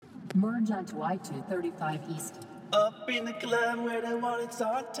Merge onto I-235 East. Up in the club where the wallets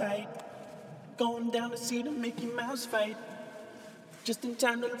are tight. Going down to see the Mickey Mouse fight. Just in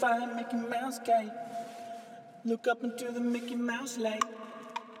time to fly a Mickey Mouse kite. Look up into the Mickey Mouse light.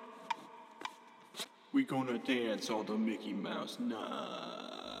 We gonna dance on the Mickey Mouse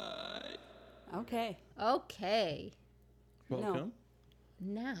night. Okay. Okay. Welcome.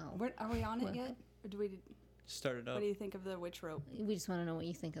 Now, Are we on it yet? Or do we? Start it What up. do you think of the witch rope? we just want to know what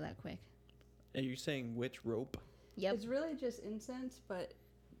you think of that quick. Are you saying witch rope? Yep. It's really just incense, but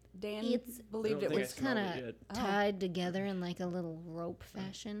Dan It's- believed I it don't think was I smelled kind it of yet. tied together in like a little rope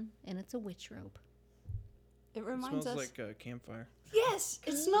fashion, and it's a witch rope. It It reminds smells us. like a campfire. Yes,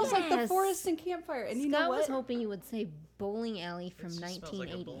 it smells like the Yes. forest and campfire. And you Scott know what? was hoping you would say bowling alley from It just smells like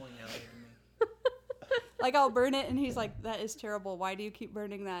a 1980. bowling alley to me. Like, I'll burn it, and he's like, "That is terrible. Why do you keep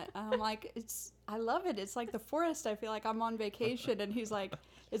burning that?" And I'm like, I love it. It's like the forest. I feel like I'm on vacation." And he's like,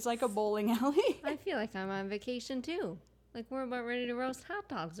 "It's like a bowling alley." I feel like I'm on vacation too. Like we're about ready to roast hot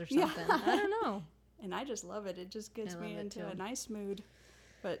dogs or something. I don't know. And I just love it. It just gets I me love it into too. a nice mood.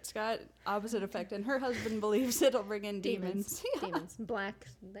 But Scott, opposite effect, and her husband believes it'll bring in demons. Yeah. Demons. Black,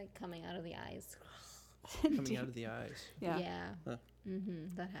 like coming out of the eyes. Coming out of the eyes. Yeah. Yeah. Huh.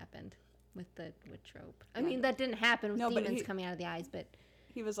 That happened with the witch rope. I mean, that didn't happen with No, but demons he- coming out of the eyes, but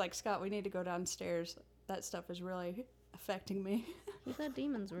He was like, "Scott, we need to go downstairs. That stuff is really affecting me." we thought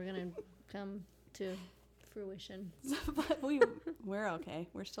demons were going to come to fruition. But we're okay.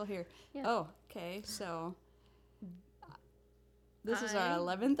 We're still here. Yeah. Oh, okay. So this is our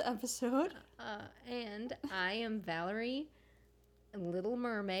 11th episode. And I am Valerie, Little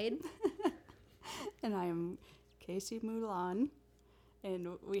Mermaid. And I am Casey Mulan. And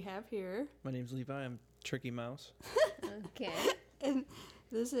we have here, My name's Levi. I'm Tricky Mouse. Okay. and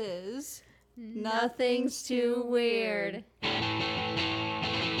this is Nothing's too weird.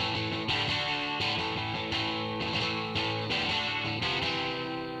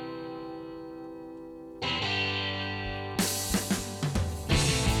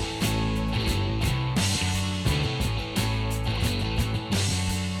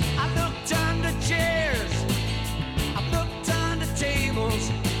 I looked under chairs, I looked under tables.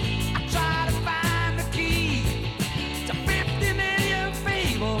 I tried to find the key to 50 million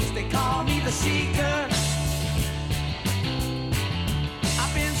fables. They call me the seeker.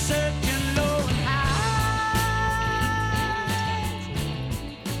 I've been searching low and high.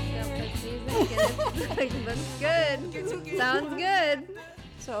 That's good. Sounds good.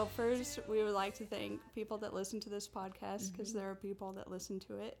 So first, we would like to thank people that listen to this podcast, because there are people that listen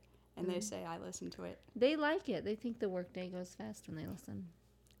to it, and they say I listen to it. They like it. They think the workday goes fast when they listen.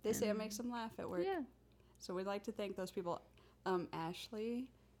 They say it makes them laugh at work. Yeah. So we'd like to thank those people. Ashley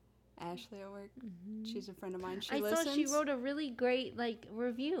at work, she's a friend of mine. She I listens. saw she wrote a really great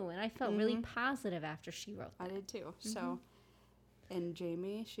review, and I felt really positive after she wrote I that. did too. So, and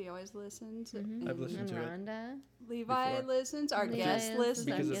Jamie, she always listens. I've And listened And to it. Rhonda. Levi before. listens. Our guest listens.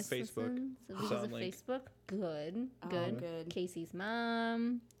 Because of Guest Facebook. listens. Because Saw of him, like- Facebook. Good. Oh, Good. good. Casey's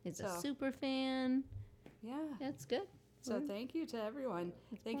mom is a So- super fan. Yeah. That's good. So thank you to everyone.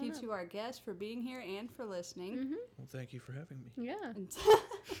 Thank you to our guests for being here and for listening. Well, thank you for having me. Yeah. And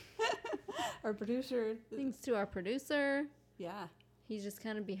our producer, Thanks to our producer. yeah, He's just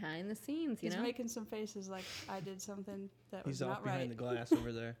kind of behind the scenes, you he's know? making some faces like I did something that was He's not off behind right. the glass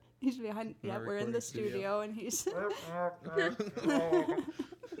over there. He's behind. In Yeah, our we're in the recording studio. studio, and he's.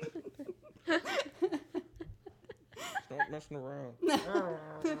 Stop messing around.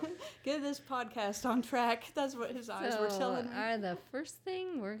 Get this podcast on track. That's what his eyes were telling me. Are the first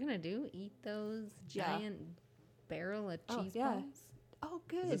thing we're going to do eat those Yeah. giant barrel of Oh, cheese yeah. balls? Oh, Is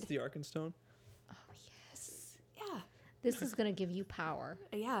good. this the Arkenstone? Oh, yes. Yeah, This is going to give you power.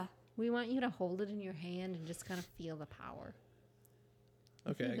 yeah. We want you to hold it in your hand and just kind of feel the power.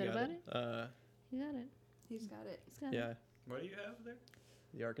 Okay, feel I good got about it. You got it. He's got it. He's got it. Yeah. What do you have there?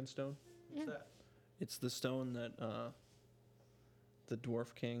 The Arkenstone? Yeah. It's the stone that the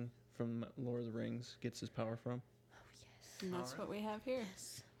Dwarf King from Lord of the Rings gets his power from. And that's what we have here.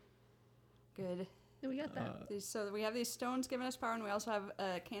 Good. We got that. So we have these stones giving us power, and we also have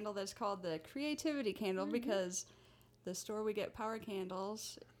a candle that's called the Creativity Candle, because the store we get power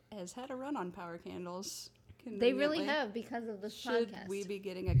candles has had a run on power candles. They really conveniently. have because of this Should podcast. we be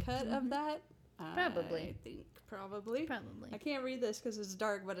getting a cut of that? Probably. I think probably. Probably. I can't read this because it's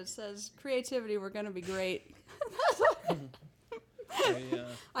dark, but it says creativity. We're gonna be great. I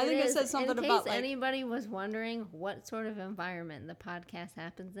think it is, said something in about case like anybody was wondering what sort of environment the podcast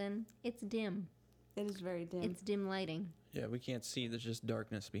happens in, it's dim. it is very dim. It's dim lighting. Yeah, we can't see. There's just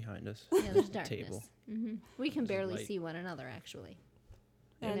darkness behind us. Yeah, there's The darkness. table. We can barely light. see one another, actually.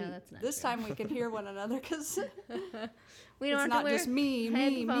 And No, that's not this true. time we can hear one another because We it's don't have not to wear just me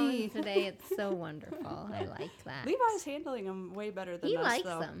headphones today. It's so wonderful. I like that. Levi's handling them way better than He us, likes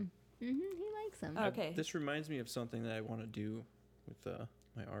though. them. He likes them. Okay. This reminds me of something that I want to do with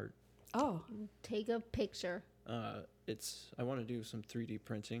my art. Oh, Take a picture. I want to do some 3D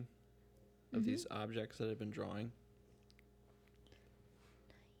printing of these objects that I've been drawing.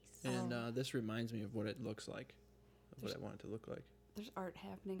 And this reminds me of what it looks like, of what I want it to look like. there's art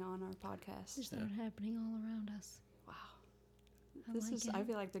happening on our podcast. There's art happening all around us. Wow. I This like is, it. I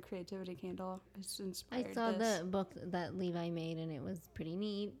feel like the creativity candle has I inspired saw this. the book that Levi made, and it was pretty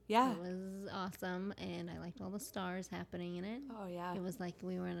neat. Yeah. It was awesome, and I liked all the stars happening in it. Oh, yeah. It was like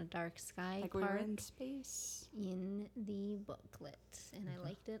we were in a dark sky Like we were park in space. in the booklet, and I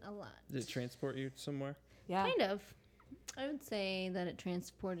liked it a lot. Did it transport you somewhere? Yeah. Kind of. I would say that it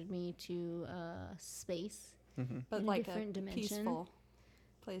transported me to space. But in a like different dimension. peaceful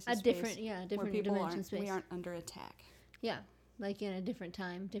place. A of different, space, yeah, where different people dimension aren't, space. we aren't under attack. Yeah, like in a different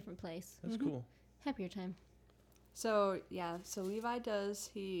time, different place. That's cool. Happier time. So yeah, so Levi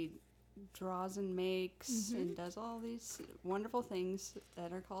he draws and makes and does all these wonderful things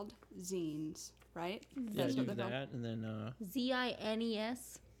that are called zines, right? Yeah, That's do what they're called? that, and then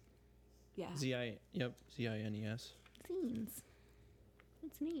ZINES. Yeah. ZINES. Zines.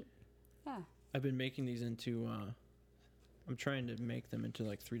 That's neat. Yeah. I've been making these into. I'm trying to make them into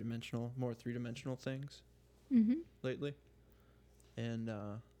like more three-dimensional things lately, and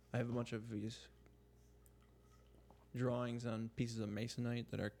I have a bunch of these drawings on pieces of masonite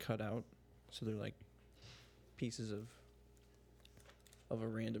that are cut out, so they're like pieces of a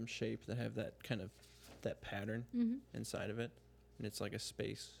random shape that have that kind of that pattern inside of it, and it's like a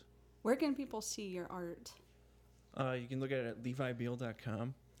space. Where can people see your art? You can look at it at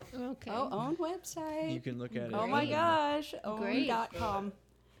levibeal.com. Okay. Oh, own website. You can look at it. Oh my Great. gosh. Great. Own.com.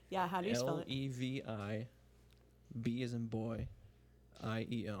 Yeah, how do you spell it? LEVI, B as in boy,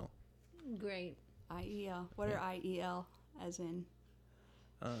 IEL. Great. IEL. What are IEL as in?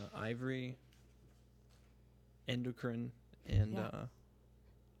 Ivory, endocrine, and Yeah.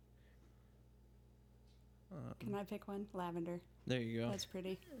 Can I pick one? Lavender. there you go. That's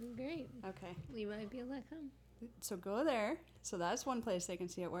pretty. Great. Okay. LeviBeal.com. So go there. So that's one place they can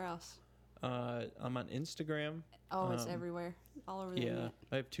see it. Where else? I'm on Instagram. Oh, it's everywhere. All over the Yeah, internet.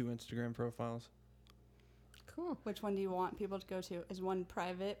 I have 2 Instagram profiles. Cool. Which one do you want people to go to? Is one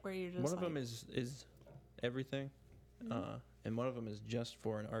private where you're just One of like, them is everything, and one of them is just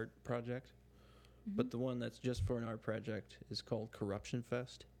for an art project. But the one that's just for an art project is called Corruption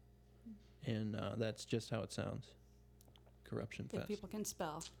Fest, and that's just how it sounds. Corruption if Fest. people can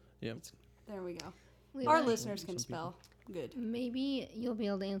spell. Yep. There we go. Levi, Our listeners can Some people. spell. Good. Maybe you'll be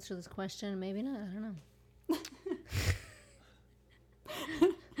able to answer this question. Maybe not. I don't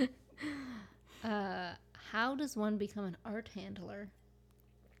know. How does one become an art handler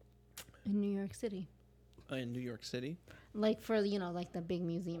in New York City? In New York City. Like for, like the big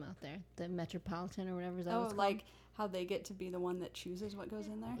museum out there, the Metropolitan or whatever is that what Oh, it's called? like how they get to be the one that chooses what goes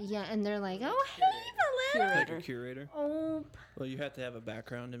in there? Yeah, and they're like, oh, hey, Valetta. Like Curator. a curator. Oh, Well, you have to have a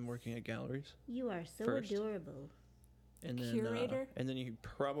background in working at galleries, you are so First. adorable. and then Curator? and then you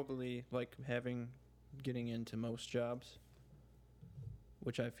probably like getting into most jobs,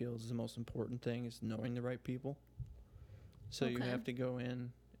 which I feel is the most important thing, is knowing the right people. So you Okay. have to go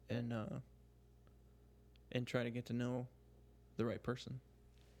in and try to get to know the right person,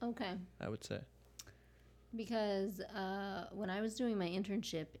 Okay. I would say. Because when I was doing my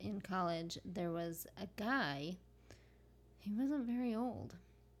internship in college, there was a guy, he wasn't very old,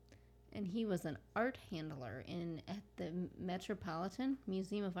 and he was an art handler at the Metropolitan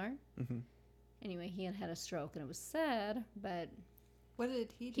Museum of Art. Mm-hmm. Anyway, he had a stroke, and it was sad, but What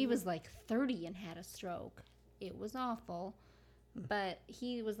did he do? he was like 30 and had a stroke. It was awful, but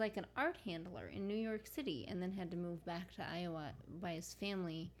he was like an art handler in New York City, and then had to move back to Iowa by his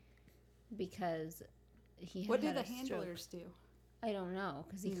family because he had What do had the a stroke. handlers do? I don't know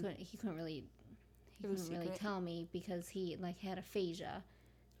because he couldn't really It was couldn't really secret? tell me because he like had aphasia,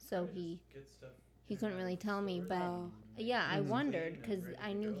 so he couldn't really tell me. But Oh. yeah, I wondered because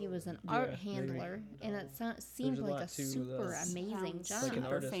I knew he was an art maybe. handler, and it seemed a like lot a to super the- amazing Sounds job. Like an Super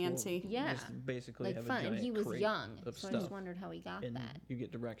artist will fancy. Yeah. just basically Like have fun, a and giant he was crate young, of so I stuff, just wondered how he got and that. you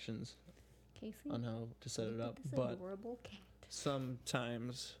get directions Casey, on how to set it look up. at this But adorable cat.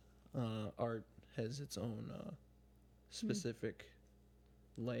 sometimes art has its own specific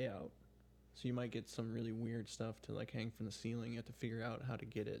layout, so you might get some really weird stuff to like hang from the ceiling. You have to figure out how to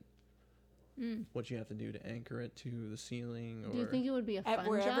get it, what you have to do to anchor it to the ceiling, or Do you think it would be a At fun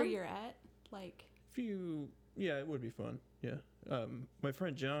wherever job? you're at? Like, if you, yeah, it would be fun. Yeah. My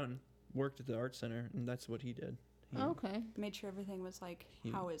friend John worked at the art center, and that's what he did. He, Okay. Made sure everything was like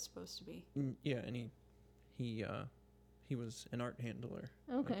He- how it's supposed to be. Yeah, and he was an art handler.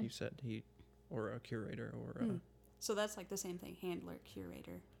 Okay. Like you said, or a curator, or Hmm. So that's like the same thing, handler,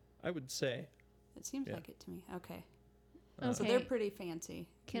 curator. I would say. It seems Yeah. like it to me. Okay. Okay. So they're pretty fancy.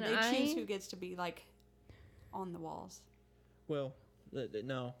 Can they I- choose who gets to be like on the walls. Well,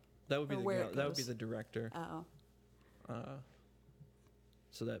 no, that would be Or the where it that would be goes. the director. Oh.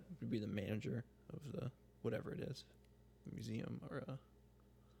 So that would be the manager of the whatever it is, museum or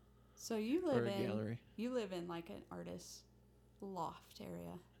So you a live in gallery. you live in like an artist loft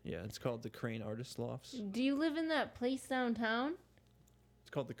area. Yeah, it's called the Crane Artist Lofts. Do you live in that place downtown?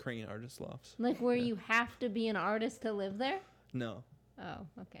 It's called the Crane Artist Lofts. Like where Yeah. you have to be an artist to live there? No, Oh,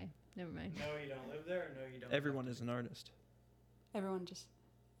 okay. Never mind. No, you don't live there. Or no, you don't. everyone is an artist. Everyone just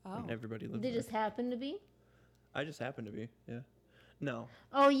oh. And everybody lives They there. just happen to be? I just happen to be. Yeah. No.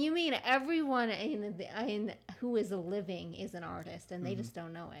 Oh, you mean everyone in who is living is an artist and they Mm-hmm. just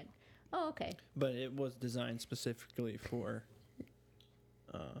don't know it. Oh, okay. But it was designed specifically for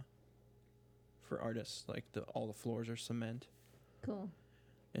artists. Like all the floors are cement, Cool.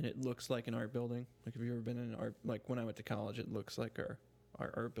 and it looks like an art building. Like if you've ever been in an art, like when I went to college, it looks like our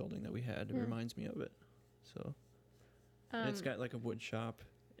art building that we had. It Yeah. reminds me of it. So and it's got like a wood shop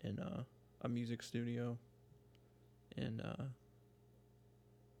and a music studio, and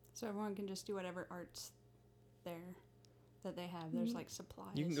So everyone can just do whatever art's there that they have. There's like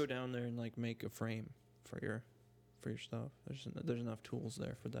supplies. you can go down there and like make a frame for your stuff. There's enough tools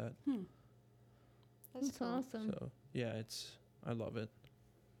there for that. That's That's cool. awesome. So yeah, I love it.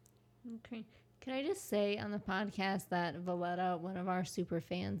 Okay. Can I just say on the podcast that Valletta, one of our super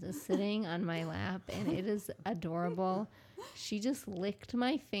fans, is sitting on my lap and it is adorable. She just licked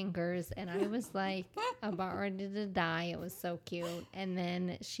my fingers and I was like about ready to die. It was so cute. And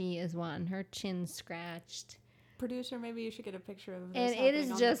then she is wanting her chin scratched. Producer, maybe you should get a picture of this. And it happening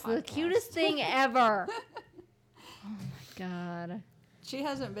is on just the podcast. cutest thing ever. Oh my God. She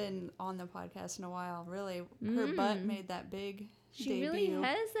hasn't been on the podcast in a while. Really, her butt made that big She debut. really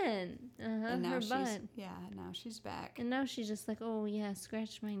hasn't. and now Her she's butt. now she's back. And now she's just like, oh yeah,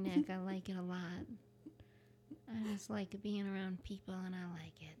 scratch my neck. I like it a lot. I just like being around people and I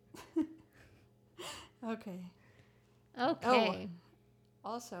like it. Okay. Okay.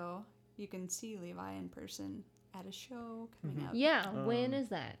 Also, you can see Levi in person at a show coming up. Yeah, when is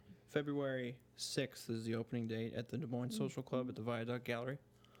that? February 6th is the opening date at the Des Moines Social Club at the Viaduct Gallery,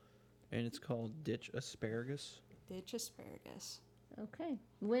 and it's called Ditch Asparagus. Ditch asparagus. Okay.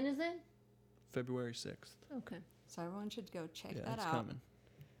 When is it? February 6th. Okay. So everyone should go check Yeah, that it's out. coming.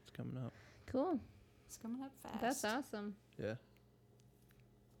 It's coming up. Cool. It's coming up fast. That's awesome. Yeah.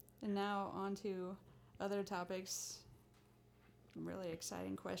 And now on to other topics. Really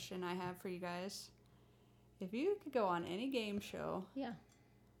exciting question I have for you guys. If you could go on any game show, Yeah.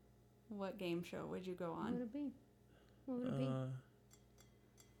 what game show would you go What on? would it be? What would it be?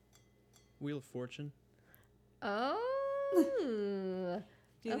 Wheel of Fortune. Oh.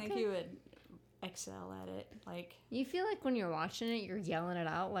 Do you think okay. you would excel at it? Like, You feel like when you're watching it, you're yelling it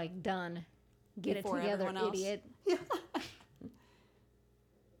out like, done. Get Before it together, everyone else. idiot.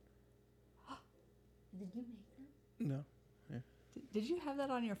 Did you make that? No. did you have that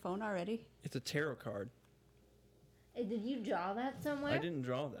on your phone already? It's a tarot card. Did you draw that somewhere? I didn't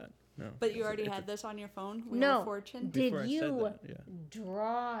draw that. No. But you already It's a- had this on your phone? Wheel No. of Fortune? Did Before I said you that, yeah.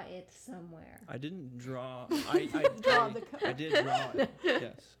 draw it somewhere? I didn't draw. I Draw I, the card. I did draw it.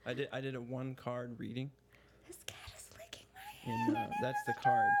 Yes, I did. I did a one card reading, This cat is licking my hand. and that's the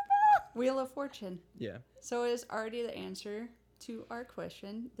card. Wheel of Fortune. Yeah. So is already the answer to our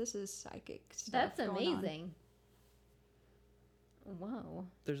question. This is psychic stuff. That's going on. amazing. Whoa.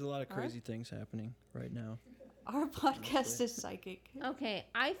 There's a lot of All right. crazy things happening right now. Our podcast is psychic. Okay,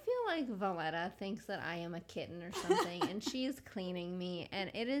 I feel like Valletta thinks that I am a kitten or something, and she's cleaning me, and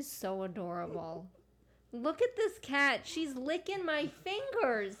it is so adorable. Look at this cat. She's licking my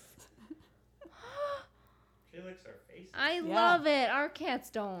fingers. She licks our faces. I Yeah. love it. Our cats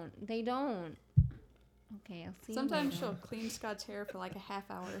don't. They don't. Okay, I'll see Sometimes you she'll later. clean Scott's hair for like a half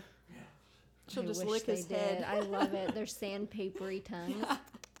hour. She'll I just wish lick they his did. head. I love it. They're sandpapery tongues.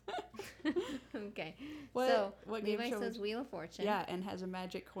 Okay. What- so what game Levi show says would- Wheel of Fortune. Yeah, and has a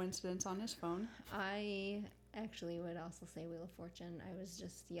magic coincidence on his phone. I actually would also say Wheel of Fortune. I was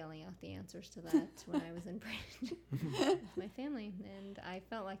just yelling out the answers to that when I was in Britain with my family, and I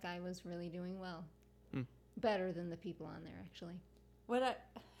felt like I was really doing well. Better than the people on there, actually.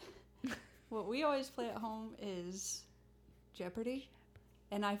 What we always play at home is Jeopardy.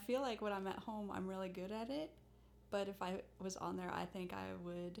 And I feel like when I'm at home, I'm really good at it. but if I was on there, I think I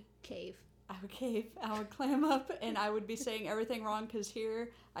would Cave. cave. I would clam up, and I would be saying everything wrong because here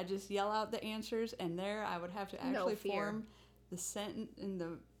I just yell out the answers, and there I would have to No actually fear. form the sentence in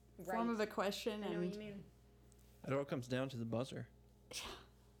the form Right. of a question, I know what and you mean. It all comes down to the buzzer,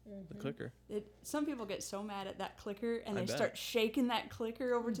 the clicker. some people get so mad at that clicker, and I they bet. start shaking that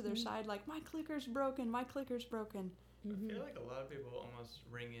clicker over to their side, like my clicker's broken, my clicker's broken. I feel like a lot of people almost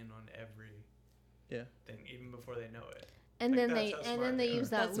ring in on every Yeah. thing even before they know it. And Like, then that's they how and smart then they they are. use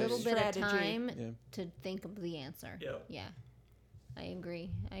that That's a little bit of strategy. time Yeah. to think of the answer. Yep. Yeah. I agree.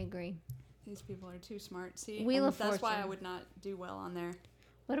 These people are too smart. See, Wheel and of that's why I Fortune. would not do well on there.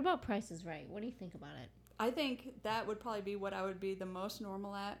 What about Price is Right? What do you think about it? I think that would probably be what I would be the most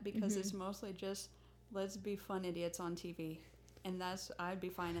normal at because it's mostly just let's be fun idiots on TV. And I'd be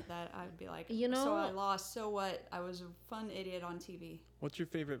fine at that. I'd be like, You so know- I lost, so what? I was a fun idiot on TV. What's your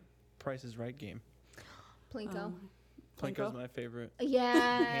favorite Price is Right game? Plinko. Plinko's Plinko? my favorite,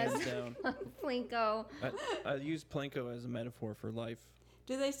 Yes. hands down. Plinko. I use Plinko as a metaphor for life.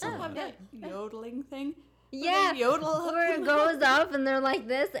 Do they still have that yodeling thing? Where Yeah. they yodel up Where in it the- goes up and they're like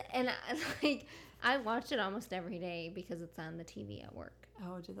this, and I watch it almost every day because it's on the TV at work.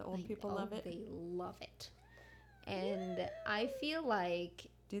 Oh, do the old Like, people oh, love it? They love it, and I feel like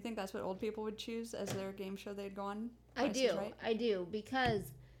Do you think that's what old people would choose as their game show they'd go on? I Price is do. Right? I do because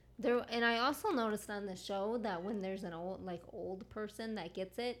there, and I also noticed on the show that when there's an old person that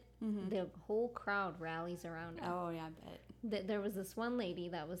gets it, the whole crowd rallies around it. Oh, yeah, I bet. There was this one lady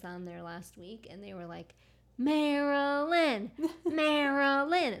that was on there last week, and they were like, Marilyn,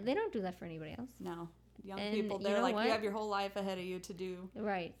 Marilyn. They don't do that for anybody else, No. Young And people, you they're know like, what? you have your whole life ahead of you to do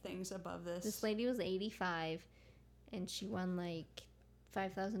right? things above this. This lady was 85, and she won like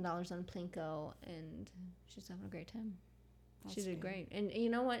 $5,000 on Plinko, and she's having a great time. She That's did good. great, and you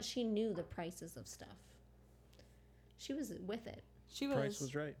know what? She knew the prices of stuff. She was with it. She was, Price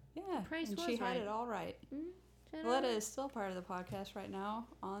was right. yeah, Price and was she had right. it all right. Shout Letta out. is still part of the podcast right now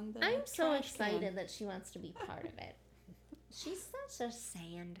on the I'm so trash can. excited that she wants to be part of it. She's such a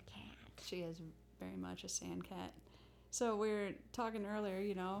sand cat. She is very much a sand cat. So we were talking earlier,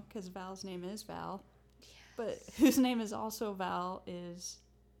 you know, because Val's name is Val, but whose name is also Val is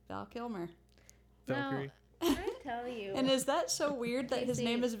Val Kilmer. Valkyrie. Now, I tell you. And is that so weird that his Casey-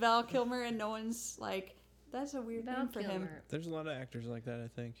 name is Val Kilmer and no one's like, that's a weird Val name for him Kilmer. There's a lot of actors like that, I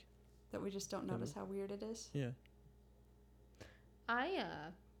think. that we just don't notice how weird it is? Yeah. I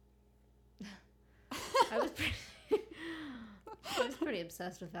was pretty, I was pretty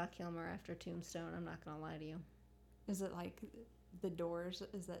obsessed with Val Kilmer after Tombstone. I'm not gonna lie to you. Is it like The Doors?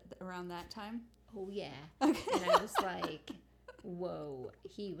 Is that around that time? Oh yeah. Okay. And I was like, whoa,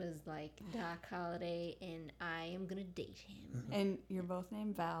 he was like Doc Holliday, and I am gonna date him. And you're both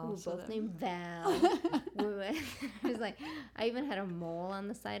named Val. We're so both that- named Val. I was like, I even had a mole on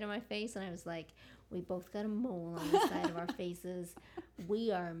the side of my face, and I was like, we both got a mole on the side of our faces.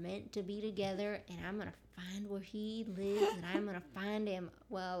 We are meant to be together, and I'm gonna find where he lives, and I'm gonna find him.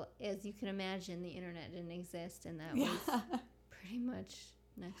 Well, as you can imagine, the internet didn't exist, and that was pretty much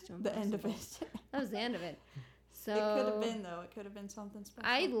next to the end of impossible. it. That was the end of it. So It could have been, though. It could have been something special.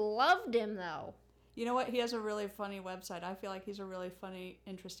 I loved him though. You know what? He has a really funny website. I feel like he's a really funny,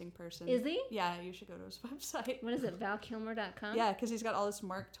 interesting person. Is he? Yeah, you should go to his website. What is it? ValKilmer.com? Yeah, because he's got all this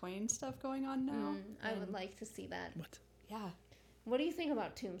Mark Twain stuff going on now. I would and- like to see that. What? Yeah. What do you think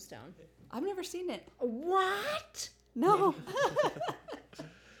about Tombstone? I've never seen it. What? No.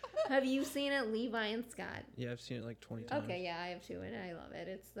 Have you seen it, Levi and Scott? Yeah, I've seen it like 20 times. Okay, yeah, I have too, and I love it.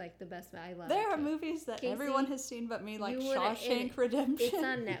 It's like the best. I love There it. are movies that Casey, everyone has seen but me, like you would- Shawshank it- Redemption. It's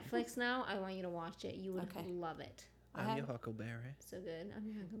on Netflix now. I want you to watch it. You would Okay. love it. I I'm have- your Huckleberry. So good. I'm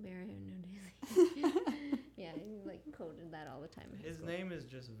your Huckleberry. I'm no Daisy. Yeah, you like quoted that all the time. in high His school. name is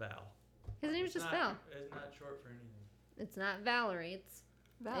just Val. His name is just Val. It's not short for anything. It's not Valerie. It's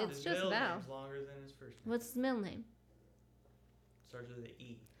Val. It's His just middle Val. name's longer than his first name. what's his middle name? Starts with an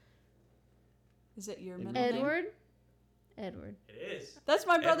E. Is it your Edward. middle name? Edward. Edward. It is. That's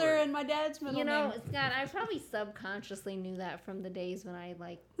my brother Edward. and my dad's middle You know, name. Scott, I probably subconsciously knew that from the days when I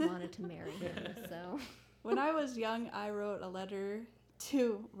like wanted to marry him. So When I was young, I wrote a letter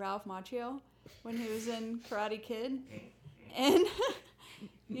to Ralph Macchio when he was in Karate Kid. And,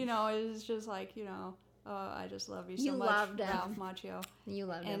 you know, it was just like, you know, oh, I just love you so You much, loved him. Ralph Macchio. you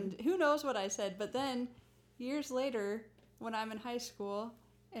loved him. And who knows what I said. But then, years later, when I'm in high school,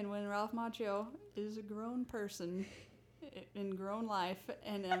 and when Ralph Macchio is a grown person in grown life,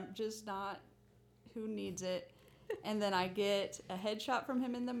 and I'm just not who needs it, and then I get a headshot from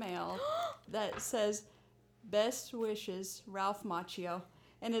him in the mail that says, "Best wishes, Ralph Macchio."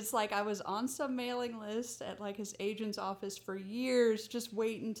 And it's like I was on some mailing list at like his agent's office for years, just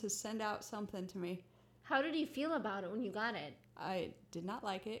waiting to send out something to me. How did you feel about it when you got it? I did not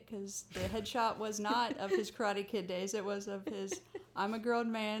like it because the headshot was not of his Karate Kid days. It was of his, I'm a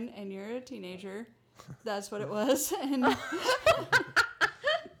grown man and you're a teenager. That's what it was. And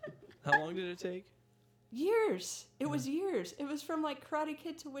How long did it take? years. It was years. It was from like Karate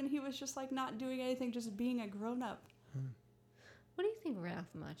Kid to when he was just like not doing anything, just being a grown up. What do you think Ralph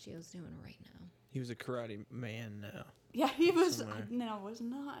Macchio's doing right now? He was a karate man now. Yeah, he was. Somewhere. No, was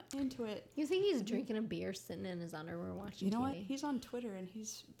not into it. You think he's drinking a beer, sitting in his underwear, watching You know TV? what? He's on Twitter and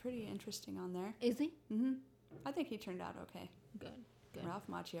he's pretty interesting on there. Is he? I think he turned out okay. Good. Good. Ralph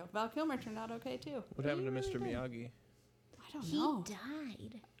Macchio. Val Kilmer turned out okay too. What happened to really Mr. did. Miyagi? I don't He know.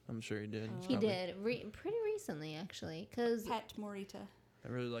 died. I'm sure he did. He Probably. did pretty recently, actually. Cause Pat Morita. I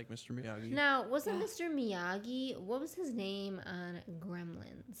really like Mr. Miyagi. now wasn't Yeah. Mr. Miyagi? What was his name on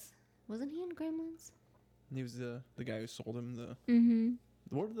Gremlins? Wasn't he in Gremlins? He was the guy who sold him the. Mm-hmm.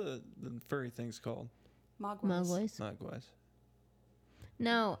 What are the furry things called? Mogwais. Mogwais. Mogwais.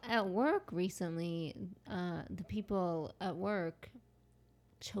 Now at work recently, the people at work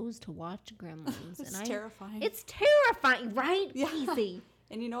chose to watch Gremlins, It's and terrifying. it's terrifying, right? Yeah. Easy.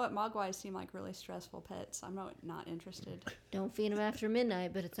 And you know what? Mogwais seem like really stressful pets. I'm not interested. Don't feed them after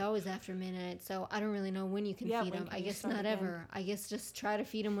midnight, but it's always after midnight, so I don't really know when you can Yeah, feed when them. can I you guess start not again? ever. I guess just try to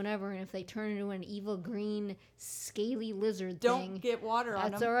feed them whenever, and if they turn into an evil green scaly lizard Don't thing, get water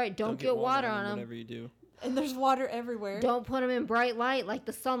on that's them. all right. Don't get water on them. Whatever you do. And there's water everywhere. Don't put them in bright light like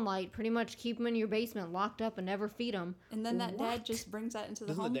the sunlight. Pretty much keep them in your basement, locked up, and never feed them. And then that What? dad just brings that into the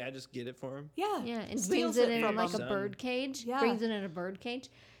Doesn't home. the dad just get it for him? Yeah. Yeah, and Steals brings it it in from like a them. bird cage. Yeah. Brings it in a bird cage.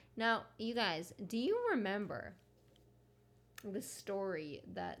 Now, you guys, do you remember the story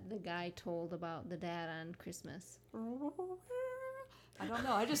that the guy told about the dad on Christmas? I don't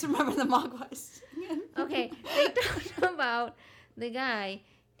know. I just remember the Mogwais. Okay, they talked about the guy.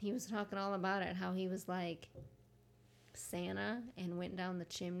 He was talking all about it, how he was like Santa and went down the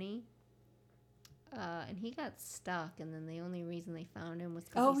chimney. And he got stuck, and then the only reason they found him was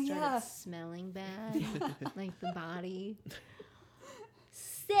because Oh, he started yeah. smelling bad, like the body.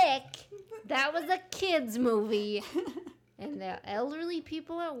 Sick. That was a kids movie, and the elderly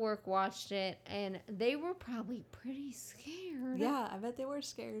people at work watched it, and they were probably pretty scared. Yeah, I bet they were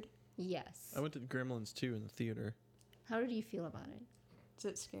scared. Yes. I went to Gremlins 2 in the theater. How did you feel about it? Is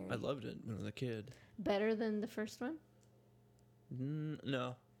it scary? I loved it when I was a kid. Better than the first one?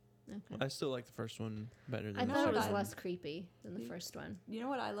 No. Okay. I still like the first one better than I the thought it second was one. less creepy than the first one. You know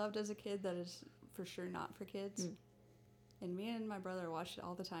what I loved as a kid that is for sure not for kids? And me and my brother watched it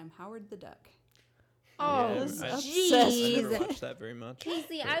all the time. Howard the Duck. Oh, Yeah, was I obsessed. never watched that very much.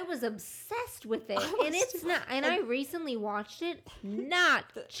 Casey, I was obsessed with it, I and was it's too. not. And I recently watched it. Not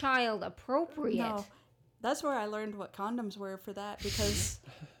child appropriate. No, that's where I learned what condoms were for that because,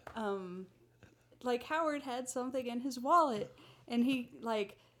 like Howard had something in his wallet, and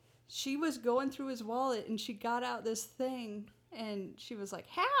she was going through his wallet, and she got out this thing, and she was like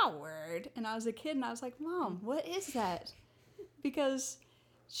Howard, and I was a kid, and I was like, Mom, what is that? Because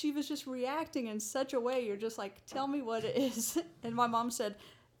she was just reacting in such a way. You're just like, tell me what it is, and my mom said,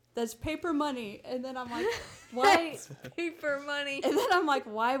 that's paper money, and then I'm like, why? Paper money. And then I'm like,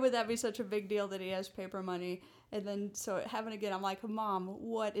 why would that be such a big deal that he has paper money? And then so it happened again. I'm like, Mom,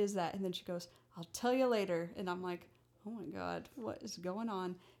 what is that? And then she goes, I'll tell you later. And I'm like, oh my God, what is going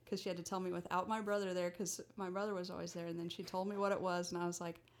on? Because she had to tell me without my brother there because my brother was always there. And then she told me what it was. And I was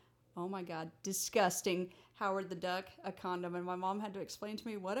like, oh my God, disgusting. Howard the Duck, a condom. And my mom had to explain to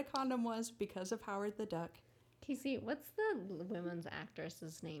me what a condom was because of Howard the Duck. Casey, what's the women's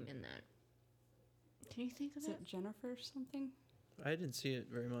actress's name in that? Can you think of Is it? it Jennifer something? I didn't see it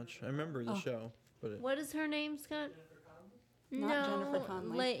very much. I remember the Oh. show, but it, What is her name, Scott? Not no, Jennifer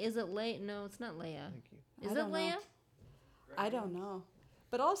Connelly. Is it Leia? No, it's not Leia. thank you. Is I it don't know. Leia? I don't know.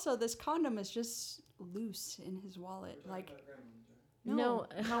 But also, this condom is just loose in his wallet. Like, No,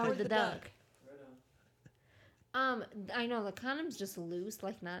 Howard the Duck. I know the condom's just loose,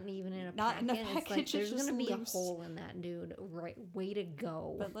 like not even in a Not in a packet. It's like package, there's it's gonna just be loose. a hole in that dude. Right, way to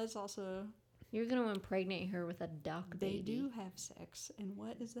go. but let's also, You're gonna impregnate her with a duck they baby. do have sex. And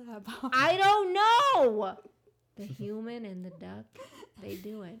what is that about? I don't know. The human and the duck, they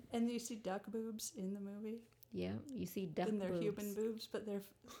do it. And you see duck boobs in the movie. Yeah, you see duck And they're boobs. human boobs, but they're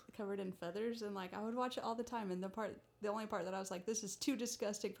covered in feathers. And like, I would watch it all the time. And the only part that I was like, this is too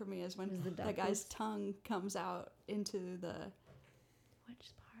disgusting for me is when Is the duck that guy's boobs? tongue comes out into the, Which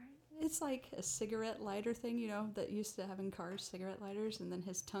part? it's like a cigarette lighter thing, you know, that used to have in cars, cigarette lighters. And then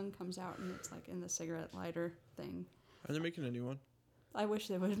his tongue comes out and it's like in the cigarette lighter thing. Are they making a new one? I wish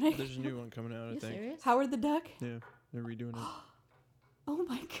they would make There's a new one coming out, I You think. serious? Howard the Duck. Yeah, they're redoing it. Oh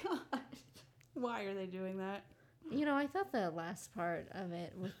my god! Why are they doing that? You know, I thought the last part of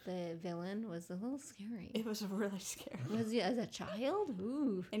it with the villain was a little scary. It was really scary. Was he as a child?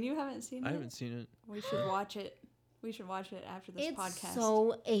 Ooh. And you haven't seen it? I haven't seen it. We should watch it. We should watch it after this It's podcast.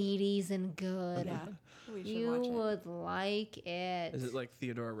 so 80s and good. yeah, we should You watch it. would like it. Is it like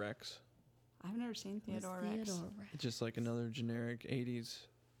Theodore Rex? I've never seen What's Theodore Rex. Theodore Rex? It's just like another generic 80s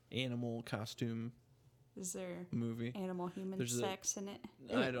animal costume Is there movie. animal human There's a- sex in it?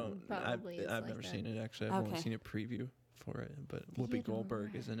 I don't. probably is I've like never that. seen it actually. I've only Okay. seen a preview for it. But Whoopi Theodore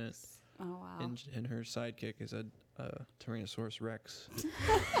Goldberg is in it, Rex. Oh wow. and her sidekick is a Tyrannosaurus Rex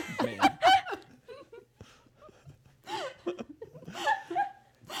man.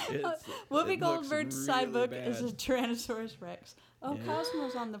 It's, Whoopi it looks Goldberg's really side book is a bad. Tyrannosaurus Rex. Oh, Yeah.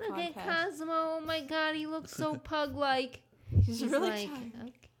 Cosmo's on the Look at podcast. Cosmo. Oh my god, he looks so pug-like. He's really like, tiny.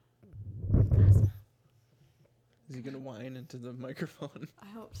 okay. Cosmo. Is he gonna whine into the microphone? I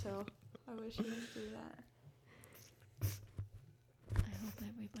hope so. I wish he would do that. I hope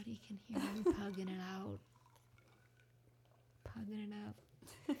everybody can hear him pugging it out. Pugging it out.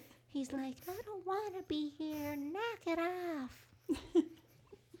 He's like, I don't want to be here. Knock it off.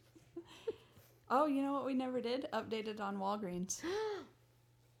 Oh, you know what we never did? Updated on Walgreens.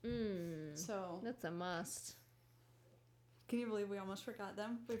 Mmm. So, That's a must. can you believe we almost forgot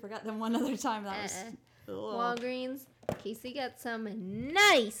them? We forgot them one other time. That was. Ugh. Walgreens. Casey got some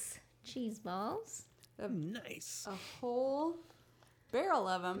nice cheese balls. Nice. A whole barrel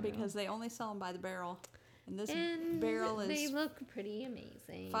of them because they only sell them by the barrel. And this And barrel they is look pretty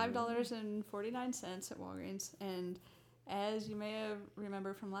amazing. $5.49 at Walgreens. And as you may have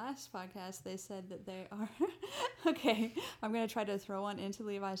remembered from last podcast, they said that they are. Okay, I'm going to try to throw one into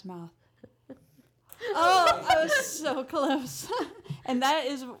Levi's mouth. Oh, I was so close. And that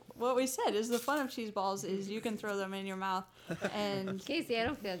is what we said is the fun of cheese balls is you can throw them in your mouth. And Casey, I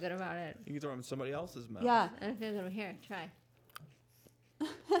don't feel good about it. You can throw them in somebody else's mouth. yeah, I don't feel good. Here, try.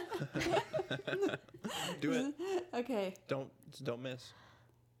 Do it. okay. Don't miss.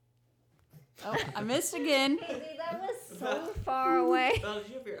 Oh, I missed again. Casey, that was so far away. Belle, did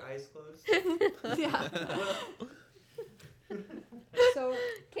you have your eyes closed? Yeah. So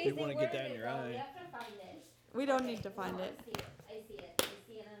Casey, wanna where get that is in it, your though? eye. We have to find it. we don't need to find it. I see it.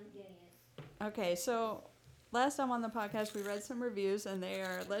 I'm getting it. Okay, so last time on the podcast, we read some reviews, and they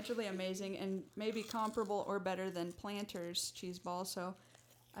are allegedly amazing and maybe comparable or better than Planters cheese balls. So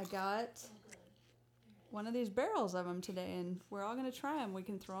I got one of these barrels of them today, and we're all going to try them. We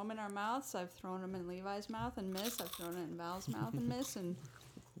can throw them in our mouths. I've thrown them in Levi's mouth and miss. I've thrown it in Val's mouth and miss. And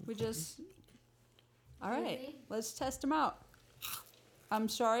we just... All right, Easy. let's test them out. I'm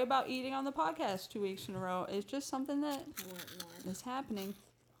sorry about eating on the podcast 2 weeks in a row. It's just something that I want more. is happening.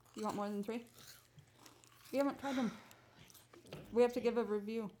 You want more than 3? We haven't tried them. We have to give a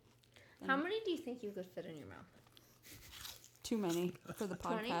review. How many do you think you could fit in your mouth? Too many for the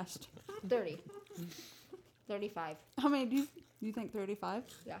 20? podcast. 30. 35. How many do you think 35?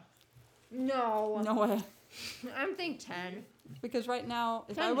 Yeah. No. No way. I'm thinking 10. Because right now,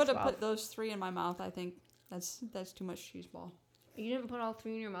 if 10 I to would have 12. put those 3 in my mouth, I think that's too much cheese ball. You didn't put all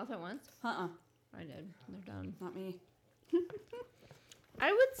 3 in your mouth at once? Uh-uh. I did. They're done. Not me.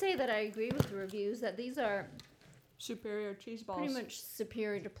 I would say that I agree with the reviews that these are Superior cheese balls. pretty much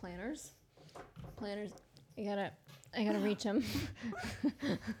superior to Planters. Planters, I gotta reach them.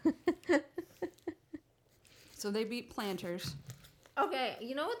 So they beat Planters. Okay,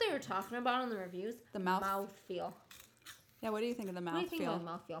 you know what they were talking about in the reviews? The mouth. Mouthfeel. Yeah, what do you think of the What do you mouth think feel?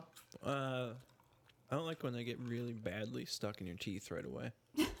 about mouthfeel? I don't like when they get really badly stuck in your teeth right away.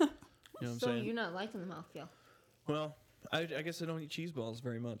 You know what I'm So saying? you're not liking the mouthfeel. Well, I guess I don't eat cheese balls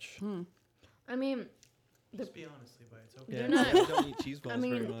very much. I mean, Just be honest, Levi. It's okay. Yeah, They're not- I don't eat cheese balls I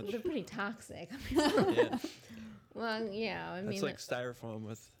mean, very much. they're pretty toxic. Yeah, Well, yeah, I that's mean, like styrofoam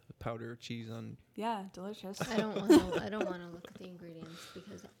with powder cheese on. Yeah, delicious. I don't want to. I don't want to look at the ingredients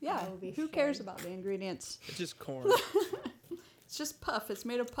because Yeah, I will be who cares scared. about the ingredients? It's just corn. It's just puff. It's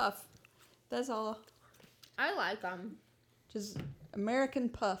made of puff. That's all. I like them Just American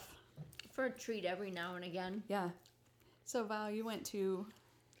puff. for a treat every now and again. Yeah. So Val, you went to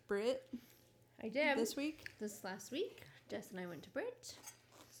Brit I did this week. this last week. Jess and I went to Brit.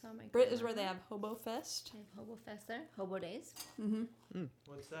 Saw my Brit is where they grandma. have Hobo Fest. They have Hobo Fest there. Hobo Days.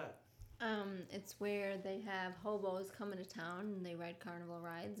 What's that? It's where they have hobos coming to town and they ride carnival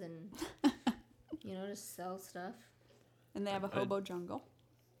rides and just sell stuff. And they have a hobo jungle.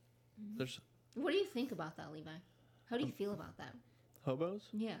 There's What do you think about that, Levi? How do you feel about that? hobos.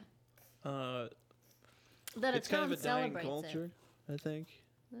 Yeah. Uh, That it's a town kind of a dying celebrates culture. it. I think.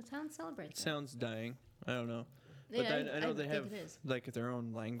 The town It celebrates it. sounds dying. I don't know. Yeah, But I know they think have it is. like their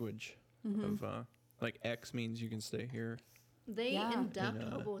own language of like X means you can stay here. They Yeah. induct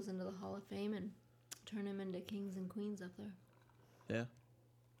And, hobos into the Hall of Fame and turn them into kings and queens up there. Yeah.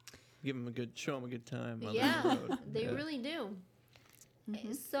 Show them a good time on Yeah, the road. they Yeah. really do.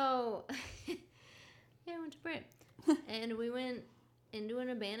 So, yeah, I went to Brit. And we went into an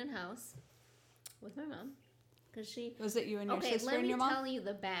abandoned house with my mom. Because she... Was it you and your Okay, sister let and me your mom? tell you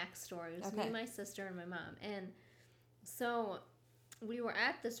the backstory. It was me, Okay. my sister, and my mom. And so we were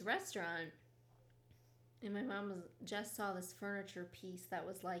at this restaurant, and my mom just saw this furniture piece that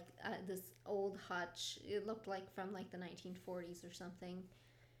was like this old hutch. It looked like from like the 1940s or something.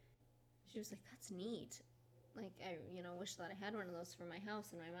 She was like, "That's neat. Like, I wish that I had one of those for my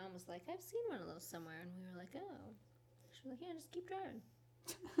house." And my mom was like, "I've seen one of those somewhere." And we were like, "Oh." She was like, "Yeah, just keep driving."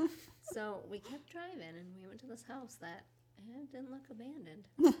 So we kept driving, and we went to this house that didn't look abandoned,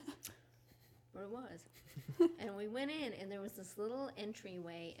 but it was. And we went in, and there was this little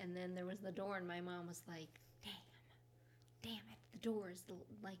entryway, and then there was the door, and my mom was like, "Damn it, the door is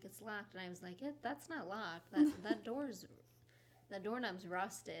like it's locked." And I was like, "That's not locked. That doorknob's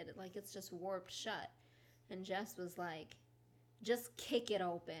rusted. Like it's just warped shut." And Jess was like, "Just kick it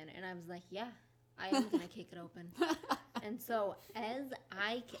open." And I was like, "Yeah, I am gonna kick it open." And so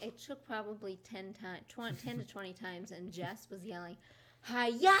it took probably 10 to 20 times, and Jess was yelling,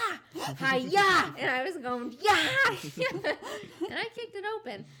 "Hi-ya! Hi-ya!" And I was going, "Yeah!" And I kicked it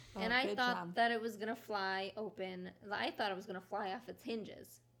open. And I good thought job. that it was going to fly open. I thought it was going to fly off its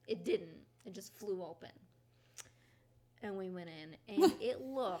hinges. It didn't. It just flew open. And we went in, and it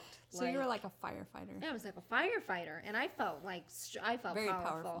looked So you were like a firefighter. yeah, it was like a firefighter, and I felt like I felt Very powerful,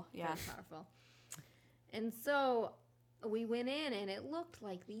 powerful, yeah. very powerful. And so we went in, and it looked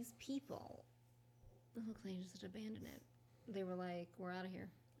like these people. It looked like they just abandoned it. They were like, "We're out of here."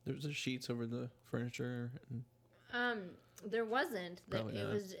 There's the sheets over the furniture. And There wasn't. Probably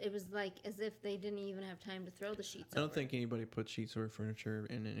not. It was like as if they didn't even have time to throw the sheets. I don't over. think anybody put sheets over furniture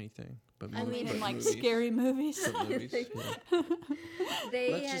in anything. But I mean, but in like movies. scary movies. But movies, yeah.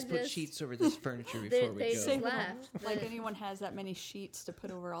 they Let's had just put just, sheets over this furniture They, before we they go. just Save it all. left. Like The- anyone has that many sheets to put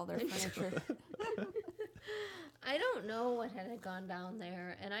over all their furniture. I don't know what had gone down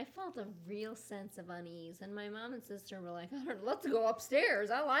there, and I felt a real sense of unease. And my mom and sister were like, "Let's go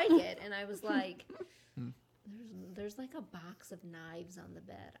upstairs. I like it." And I was like, "There's like a box of knives on the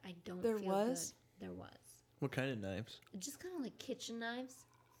bed. I don't There feel was? good." There was. What kind of knives? Just kind of like kitchen knives,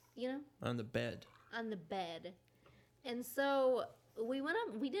 you know, On the bed. on the bed. And so we went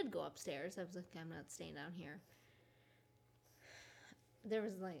up. We did go upstairs. I was like, "I'm not staying down here." There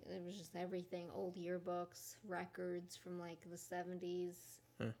was just everything, old yearbooks, records from like the 70s.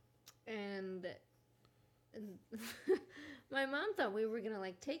 Huh. And my mom thought we were going to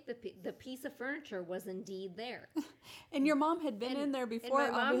like take the piece of furniture was indeed there. And your mom had been in there before,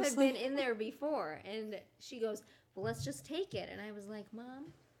 And my mom obviously. had been in there before, and she goes, "Well, let's just take it." And I was like,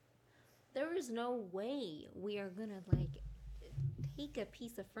 "Mom, there is no way we are going to like take a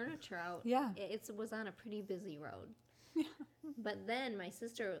piece of furniture out." Yeah. It was on a pretty busy road. But then my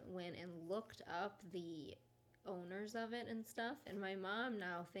sister went and looked up the owners of it and stuff, and my mom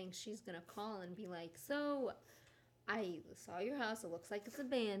now thinks she's gonna call and be like, "So, I saw your house. It looks like it's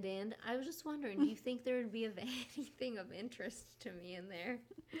abandoned. I was just wondering, do you think there would be anything of interest to me in there?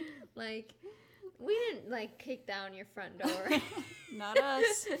 Like, we didn't like kick down your front door. Not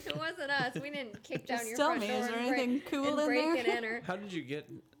us. It wasn't us. We didn't kick down Just your tell front me, door is there and anything break, cool and in break there? and enter." How did you get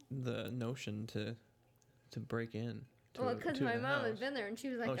the notion to break in? Well, because to my the mom had house? been there, and she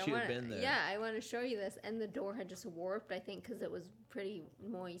was like, Oh, "I she had want been there. Yeah, I want to show you this." And the door had just warped, I think, because it was pretty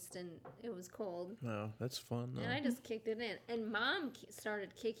moist and it was cold. Wow, that's fun though. And I just kicked it in, and Mom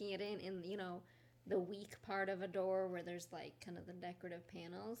started kicking it in the weak part of a door where there's like kind of the decorative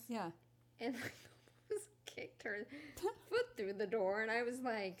panels. Yeah. And just kicked her foot through the door, and I was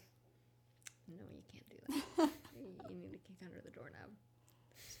like, "No, you can't do that. You need to kick under the doorknob."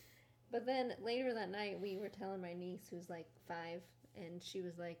 But then later that night, we were telling my niece, who's like 5, and she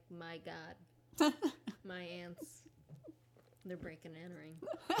was like, "My God, my aunts, they're breaking and entering."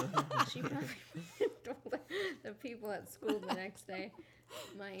 She probably told the people at school the next day.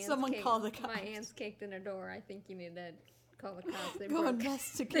 My aunts Someone call the cops. My aunts kicked in a door. I think you need to call the cops. They Go broke, They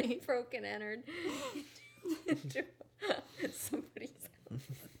investigate. broke and entered into somebody's house.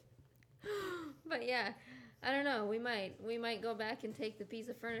 But yeah, I don't know. We might go back and take the piece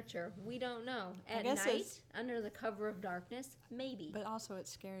of furniture. We don't know. At guess night, it's- under the cover of darkness, maybe. But also,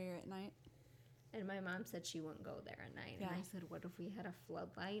 it's scarier at night. And my mom said she wouldn't go there at night. Yeah. And I said, what if we had a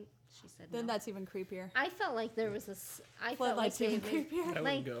floodlight? She said, Then no. that's even creepier. I felt like there was I felt like Floodlight's even they, creepier. I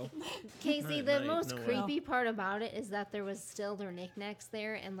like- wouldn't go. Casey, Not the at night, most no way. creepy part about it is that there was still their knickknacks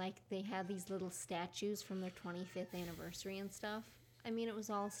there, and like they had these little statues from their 25th anniversary and stuff. I mean, it was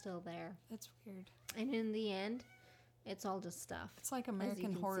all still there. That's weird. And in the end, it's all just stuff. It's like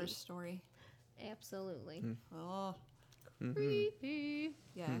American can Horror see. Story. Absolutely. Oh, Creepy.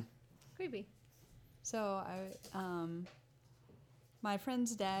 yeah. Creepy. So my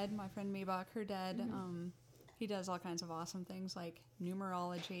friend's dad, my friend Meebach, her dad, he does all kinds of awesome things like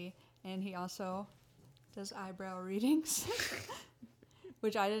numerology, and he also does eyebrow readings,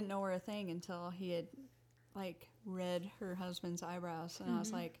 which I didn't know were a thing until he had like read her husband's eyebrows, and I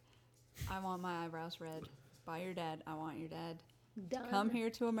was like, I want my eyebrows read by your dad. I want your dad Done. come here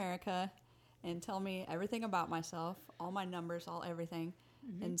to America and tell me everything about myself, all my numbers, all everything.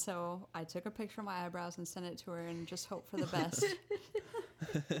 And so I took a picture of my eyebrows and sent it to her and just hope for the best.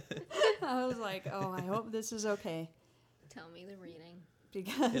 I was like, oh, I hope this is okay. Tell me the reading. Yeah,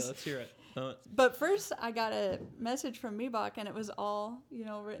 Because, let's hear it. but first I got a message from Meebach and it was all,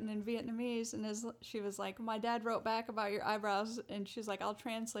 written in Vietnamese. And she was like, my dad wrote back about your eyebrows. And she's like, I'll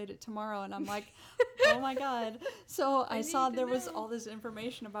translate it tomorrow. And I'm like, oh my God. So I saw there was all this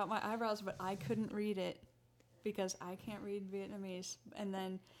information about my eyebrows, but I couldn't read it because I can't read Vietnamese. And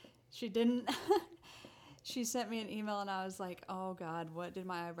then she didn't. She sent me an email and I was like, oh God, what did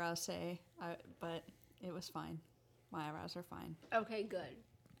my eyebrows say? But it was fine. My eyebrows are fine. Okay, good.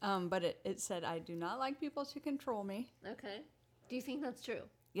 But it said, I do not like people to control me. Okay. Do you think that's true?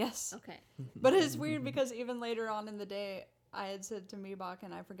 Yes. Okay. But it's weird because even later on in the day, I had said to Meebach,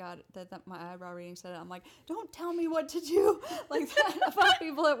 and I forgot that my eyebrow reading said it. I'm like, don't tell me what to do like that about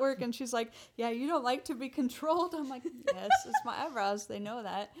people at work. And she's like, yeah, you don't like to be controlled. I'm like, yes, it's my eyebrows. They know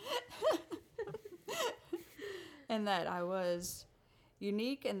that. And that I was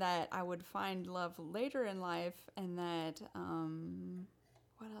unique and that I would find love later in life. And that,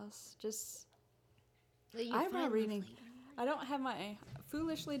 what else? Just That you eyebrow find love reading. later. I don't have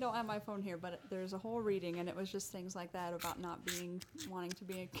foolishly don't have my phone here, but there's a whole reading, and it was just things like that about not wanting to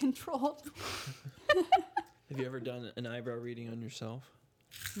be controlled. Have you ever done an eyebrow reading on yourself?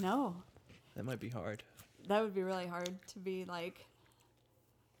 No, That might be hard. that would be really hard to be like,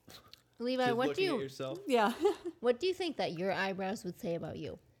 Levi, Just what do looking at you yourself? yeah, what do you think that your eyebrows would say about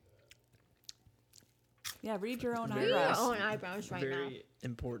you? yeah, read your own Very- Your eyebrows. own eyebrows right Very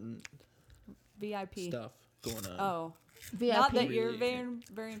important VIP. stuff going on. Oh, now. VIP. not that you're Really- very,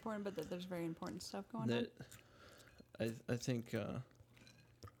 very important, but that there's very important stuff going on. That I think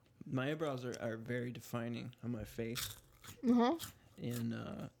my eyebrows are very defining on my face, Uh-huh. and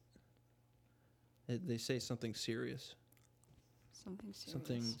they say something serious, Something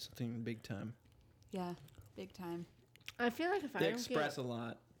serious. something big time. Yeah, big time. I feel like if I They don't express a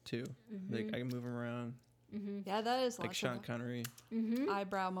lot too. Like I can move 'em around, Yeah, that is like lots Sean of Connery.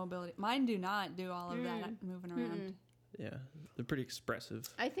 eyebrow mobility. Mine do not do all of that moving around. Yeah, they're pretty expressive.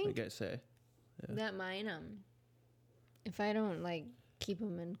 I think like I say. that mine, if I don't like keep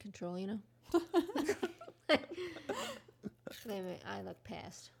them in control, I look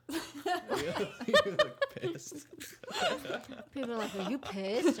past. You look pissed. People are like, "Are you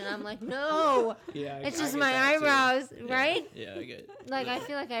pissed?" And I'm like, "No, Yeah, it's I just get my that, too. eyebrows, Yeah, right?" Yeah, I get. Like I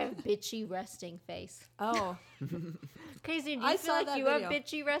feel like I have bitchy resting face. Oh, Casey, do I you feel saw like that you have video.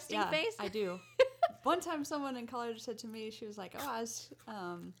 bitchy resting yeah, face? I do. One time someone in college said to me, she was like, oh, I was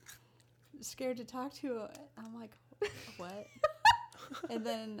scared to talk to you. I'm like, what? And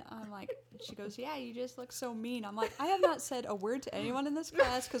then I'm like, she goes, yeah, you just look so mean. I'm like, I have not said a word to anyone in this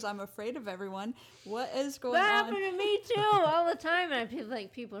class because I'm afraid of everyone. What is going That on? happened to me too all the time,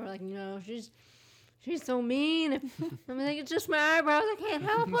 and people are like, "No, she's so mean." I'm like, "It's just my eyebrows. I can't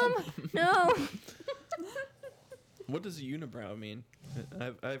help them." No. What does a unibrow mean? I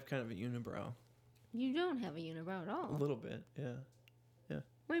have kind of a unibrow. You don't have a unibrow at A all. little bit, yeah.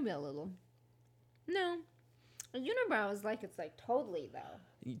 Maybe a little. No. A unibrow is like it's like totally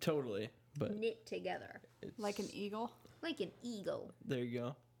though Totally, but knit together it's, Like an eagle? like an eagle. There you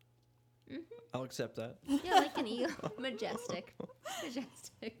go. I'll accept that. Yeah, like an eagle. Majestic.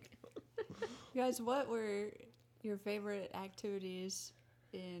 Majestic. You guys, what were your favorite activities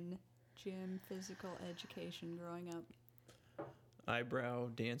in gym physical education growing up? Eyebrow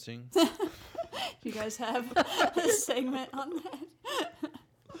dancing. You guys have a segment on that?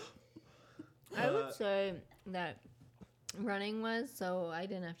 I would say that running was so I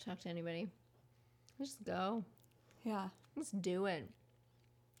didn't have to talk to anybody. Just go. Yeah. Just do it.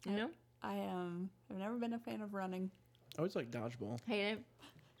 You know? I've never been a fan of running. I always like dodgeball. Hate it.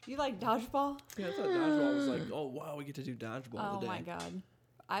 You like dodgeball? Yeah, I thought dodgeball was like, oh wow, we get to do dodgeball Oh today. my god.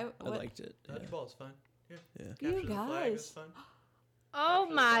 I What- liked it. Yeah. Dodgeball's fun. Yeah. Yeah. You Capture the flag is guys. fun. Oh Capture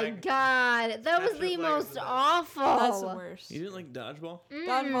the my flag. god, that was Capture the the flag is most the best. awful. That's the worst. You didn't like dodgeball?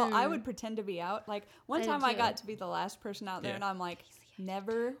 Dodgeball, I would pretend to be out. Like one I time did I too. got to be the last person out there, Yeah. and I'm like,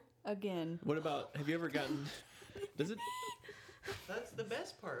 never again. What about? Have you ever gotten? Does it? That's the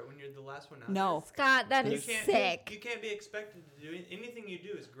best part when you're the last one out. No, Scott, that there. is You sick. can't be expected to do anything you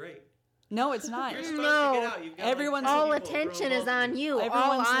do is great. no, it's not. You're supposed No. to get out. You've got Everyone's- like 10 All people real attention is involved on in you. All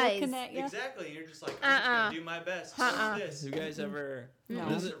Everyone's eyes. looking at you. Exactly. And you're just like, I'm just gonna do my best. Uh-uh. Do this. You guys ever? No.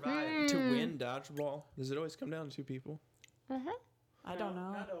 Does it survive. to win dodgeball? Does it always come down to two people? Uh-huh. I don't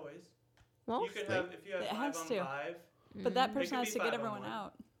know. Not always. Well, You could have if you have It 5 has on to. 5. But that person could has be to get 5 on everyone 1.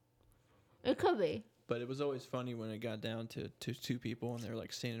 out. it could be. But it was always funny when it got down to two people and they were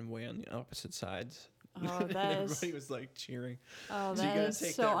like standing way on the opposite sides. Oh, And that everybody is. was like cheering. Oh, So you that gotta is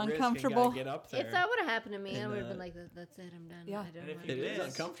take so that risk and uncomfortable. gotta get up there. If that would have happened to me, I And, would have uh, been like, "That's it, I'm done." Yeah. I don't And if want you It to do is miss-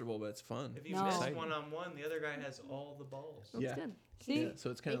 this. uncomfortable, but it's fun. If you No. miss Exciting. 1-on-1, the other guy has all the balls. Looks Yeah. good. See, Yeah, so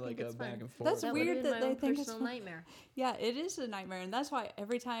it's kind They of like think a it's back fun. and forth. That's That weird would've been that my they own think it's personal fun. nightmare. yeah, it is a nightmare, and that's why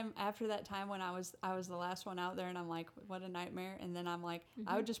every time after that time when I was the last one out there, and I'm like, what a nightmare. And then I'm like,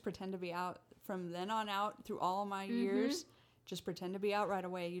 I would just pretend to be out from then on out through all my years. Just pretend to be out right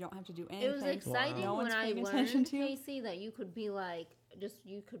away. You don't have to do anything. It was exciting No when one's I paying learned, attention to you. Casey, that you could be like,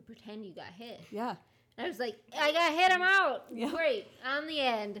 you could pretend you got hit. Yeah. And I was like, I got hit, I'm out. Yeah. Great, on the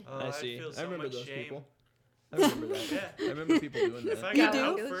end. Oh, I see. feel so I remember much those shame. people. I remember that. Yeah. I remember people doing If I that. You got do?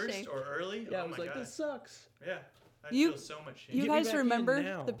 out It was first shame. or early, Yeah, I oh was my like, god. this sucks. Yeah. I You- feel so much shame. You Get me guys back in remember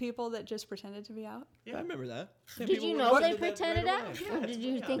now. the people that just pretended to be out? Yeah. I remember that. Yeah, Did people you would know do they that pretended right out? away. Yeah, Or it's did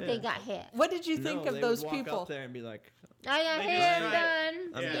you way think out. they got hit? What did you think No, of they those would walk people? up there and be like, I got They hit, just I'm try done.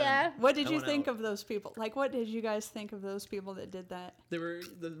 I'm Yeah. Yeah. What did I you went think out. of those people? Like, what did you guys think of those people that did that? they were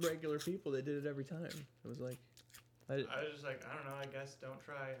the regular people. They did it every time. It was like, I was just like, I don't know. I guess don't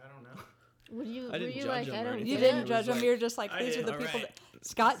try. I don't know. Were you I didn't you judge like, them I or don't anything. You Yeah, get didn't it judge was them. like- You're just like, I these are did. the All people right. that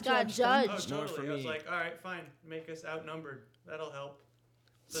Scott Scott judged. them. judged. Oh, More for totally. I was me. like, all right, fine. Make us outnumbered. That'll help.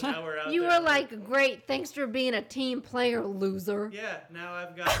 So now we're out You there. were like, great, thanks for being a team player, loser. yeah, now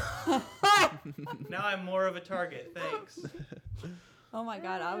I've got. Now I'm more of a target. Thanks. Oh my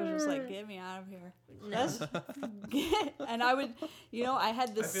god, I was just like, get me out of here. No. And I would, I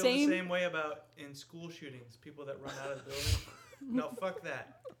had the I feel same. the same way about in school shootings. People that run out of the building. No, fuck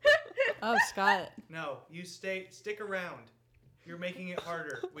that. Oh, Scott. No, you stick around. You're making it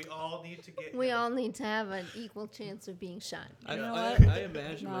harder. We all need to get. We him. all need to have an equal chance of being shot. I, know I, what? I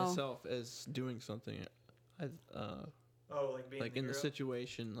imagine No. myself as doing something. Oh, like being Like the in the hero?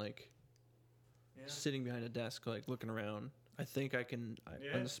 situation, like Yeah. sitting behind a desk, like looking around. I think I can.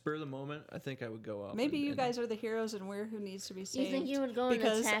 Yeah. On the spur of the moment, I think I would go up. Maybe and- you and- guys are the heroes and we're who needs to be You saved. think you would go and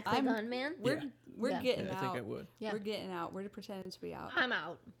Because attack the I'm- gunman? We're Yeah. getting Yeah, I out. think I would. Yeah. We're getting out. We're pretending to be out. I'm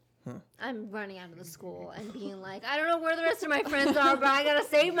out. Huh. I'm running out of the school and being like, I don't know where the rest of my friends are, but I gotta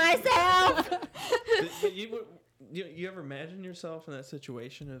save myself. But you ever imagine yourself in that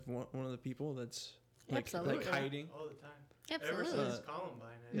situation of one of the people that's like Absolutely. hiding? All the time. Absolutely. Ever since Columbine,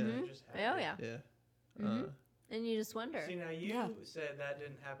 Yeah. it just Oh happened. yeah. Yeah. Mm-hmm. And you just wonder. See, now you Yeah. said that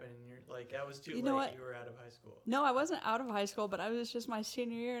didn't happen, and you're like, that was too You late. know what? You were out of high school. No, I wasn't out of high school, but I was just my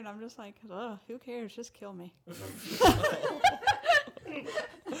senior year, and I'm just like, ugh, who cares? Just kill me.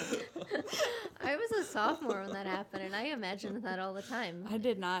 I was a sophomore when that happened, and I imagined that all the time. I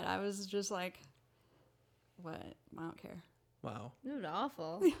did not. I was just like, what? I don't care. Wow. It was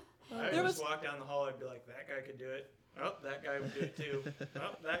awful. I would There just was- walk down the hall. I'd be like, that guy could do it. Oh, that guy would do it too.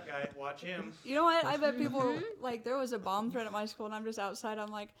 Oh, that guy. Watch him. You know what? I bet people like there was a bomb threat at my school, and I'm just outside.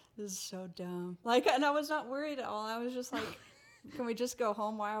 I'm like, this is so dumb. Like, and I was not worried at all. I was just like, can we just go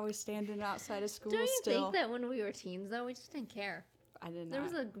home? Why are we standing outside of school Don't you still? think that when we were teens, though, we just didn't care? I did not. There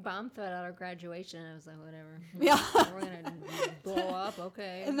was a bomb threat at our graduation, and I was like, whatever. Yeah. We're gonna blow up,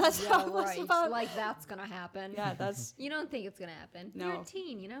 okay? And that's yeah, how it was right. about- Like that's gonna happen. Yeah, that's You don't think it's gonna happen? No. You're a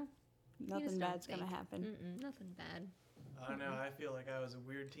teen, you know. nothing don't bad's gonna think. happen. Nothing bad. I don't know. I feel like I was a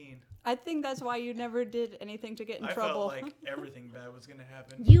weird teen. I think that's why you never did anything to get in I trouble. felt like everything bad was gonna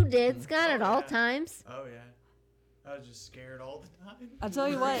happen. You did, Scott, at Oh, all yeah. times. Oh yeah. I was just scared all the time. I'll tell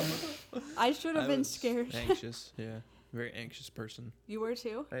you what, I should have I been was scared. Anxious. Yeah. Very anxious person. You were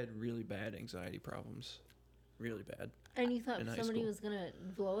too? I had really bad anxiety problems. Really bad. And you thought In high somebody school. was gonna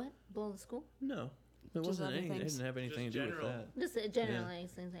blow the school? No. It Just wasn't other anything. It things. didn't have anything Just to do with general. that. Just a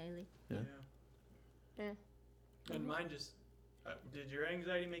generalized anxiety. Yeah. Yeah. And mine just. Did your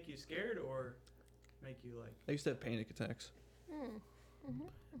anxiety make you scared or make you like? I used to have panic attacks.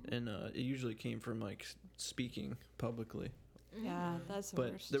 And it usually came from like speaking publicly Yeah, that's the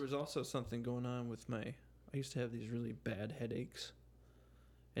But worst. there was also something going on with I used to have these really bad headaches,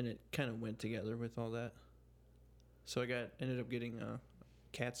 and it kind of went together with all that. So ended up getting a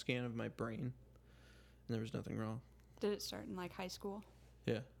CAT scan of my brain, and there was nothing wrong. Did it start in like high school?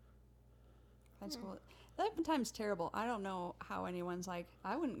 Yeah. High school. That time's terrible. I don't know how anyone's like,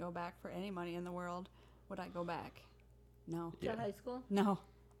 I wouldn't go back for any money in the world. Would I go back? No. To high school? No.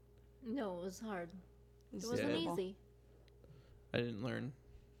 No, it was hard. It's It wasn't terrible. easy. I didn't learn.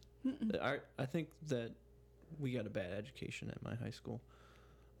 I think that we got a bad education at my high school.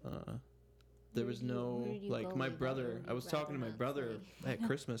 There was no, where did you like, go my with that, brother, or would I you was talking to my rather not brother say? at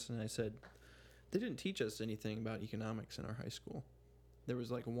Christmas, and I said, they didn't teach us anything about economics in our high school. There was,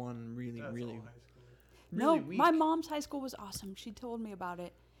 like, one really, That's really, all high school. No, really weak. my mom's high school was awesome. She told me about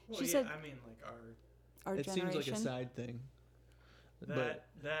it. Well, She yeah, said I mean, like our It generation. seems like a side thing.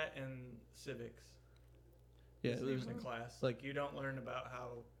 that and civics. Yeah, Isn't there's, even a class. like- You don't learn about how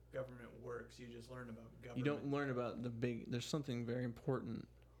government works. You just learn about government. you don't learn about there's something very important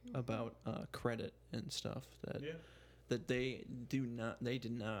about credit and stuff Yeah. that they did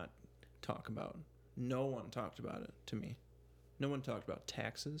not talk about. No one talked about it to me. No one talked about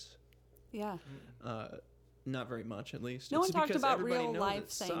taxes. Yeah. Not very much, at least. No one It's talked because about everybody real knows life it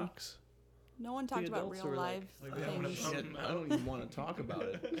thing. sucks. No one The talked about adults real were life like, "Yeah, I wanna things. pump Shit, them I don't even want to talk about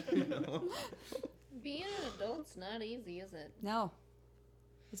it. You know? Being an adult's not easy, is it? No.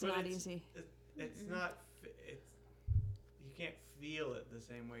 It's But not it's- easy. It's not. It's you can't feel it the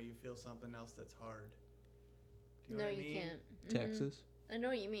same way you feel something else that's hard. Do you know No, what I you mean? can't. Taxes. I know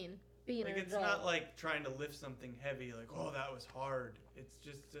what you mean. Being Like an it's adult. not like trying to lift something heavy. Like, oh, that was hard. It's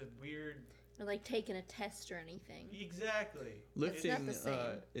just a weird. Or like taking a test or anything. Exactly. Lifting not the same.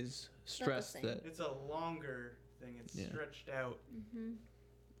 is not the stress same. that It's a longer thing. It's Yeah. stretched out. Mm-hmm.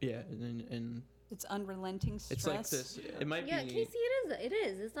 and It's unrelenting stress. it's like this. It might Yeah, be. Casey, it is. It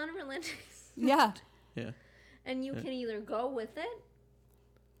is. It's unrelenting. Yeah. Yeah. And you Yeah. can either go with it.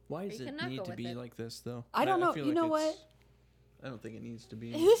 Why does you it cannot need go to with be it. like this though? I don't know. feel You like know it's- what? I don't think it needs to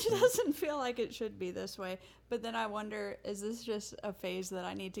be. It doesn't feel like it should be this way. But then I wonder, is this just a phase that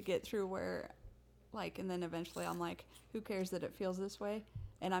I need to get through where, like, and then eventually I'm like, who cares that it feels this way?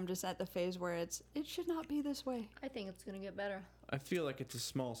 And I'm just at the phase where it should not be this way. I think it's gonna get better. I feel like it's a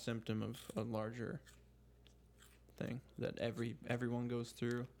small symptom of a larger thing that everyone goes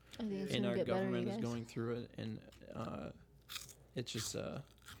through, I think it's and gonna our get better, government you is guys. going through it, and it's just a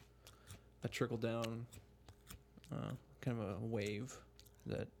trickle down, kind of a wave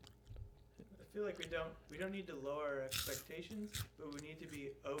that. I feel like we don't need to lower our expectations, but we need to be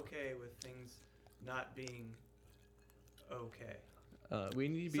okay with things not being okay. We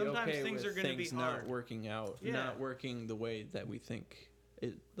need to be Sometimes okay things with are gonna be things not hard. working out, Yeah. not working the way that we think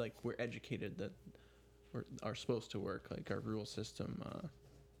it. Like we're educated that are supposed to work, like our rule system,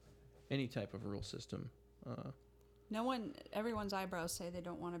 any type of rule system. Everyone's eyebrows say they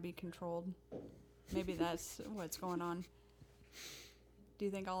don't want to be controlled. Maybe that's what's going on. Do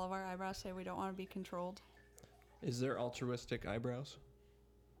you think all of our eyebrows say we don't want to be controlled? Is there altruistic eyebrows?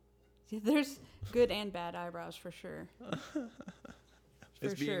 Yeah, there's good and bad eyebrows for sure.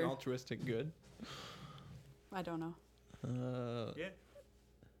 Is For being sure. altruistic good? I don't know. Yeah.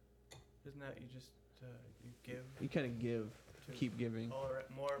 Isn't that you just you give You kind of give, to keep giving. all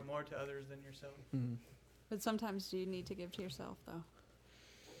more to others than yourself? Mm. But sometimes you need to give to yourself, though.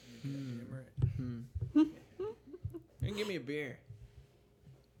 You're goddamn right. Hmm. And give me a beer.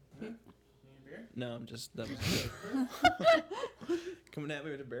 Huh? You need a beer? No, I'm just that was good. Coming at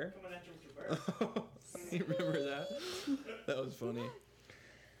me with a bear. Coming at you with your bear. You remember that? That was funny.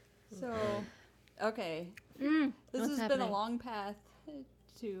 So, okay. This What's has been happening? a long path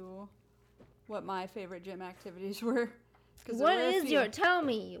to what my favorite gym activities were. 'Cause there What were a is few. your? Tell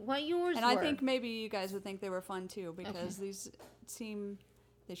me what yours And were. I think maybe you guys would think they were fun too, because these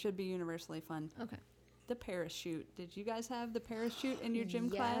they should be universally fun. Okay. The parachute. Did you guys have the parachute in your gym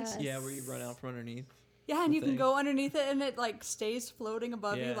class? Yes. Yeah, where you run out from underneath. Yeah, and The you can thing. go underneath it and it like stays floating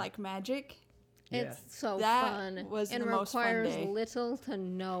above you Yeah. like magic. Yeah. It's so That fun. was and the most fun requires day. little to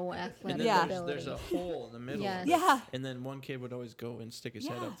no athletic And then Yeah. there's a ability. hole in the middle. Yes. of it. Yeah. And then one kid would always go and stick his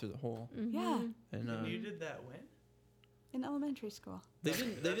head Yeah. up through the hole. Yeah, And And you did that when? in elementary school. they Okay,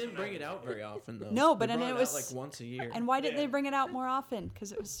 didn't that's bring when I it was out very often though. No, but They and brought it out, was- like once a year. And why didn't they Yeah. bring it out more often?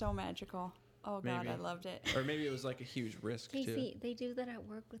 Because it was so magical. Oh God, Maybe. I loved it. Or maybe it was like a huge risk Casey, they do that at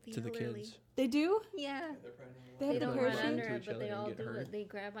work with the to the elderly. kids. They do? Yeah. They're probably They They have the don't Like run run parachute. under into it, each but other they and all get do hurt. it. They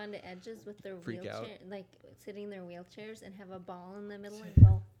grab onto edges with their Freak out. wheelchair, like sitting in their wheelchairs, and have a ball in the middle and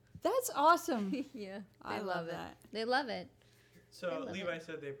go. That's awesome. Yeah, I they love it. that. They love it. So love Levi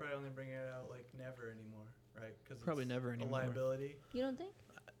said they probably only bring it out like never anymore. right? Because Probably never a anymore. liability. You don't think?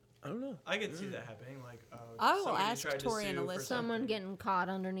 I don't know. I could see that happening. Like, I will somebody ask tried to Tori and sue for Alyssa. Someone something. getting caught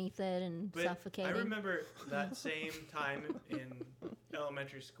underneath it and But suffocating. I remember that same time in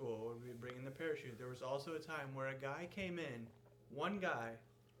elementary school when we would bring in the parachute. There was also a time where a guy came in, one guy,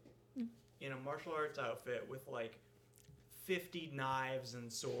 in a martial arts outfit with like 50 knives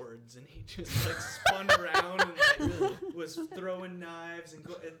and swords, and he just like spun around and like was throwing knives and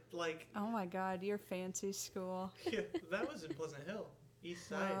like Oh my God, your fancy school. yeah, that was in Pleasant Hill, East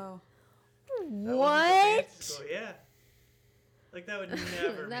Side. Wow. That wasn't the What? fancy school, yeah. Like that would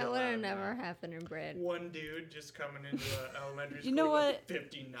never. be That would allowed have now. never happened in Brad. One dude just coming into an elementary school You know with what?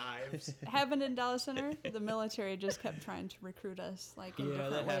 50 knives. Happened in Dallas Center. The military just kept trying to recruit us, like in Yeah, that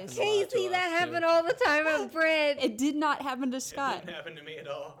different happened ways. a lot. Casey, to that us, happened too. all the time at Brad. It did not happen to It Scott. didn't happen to me at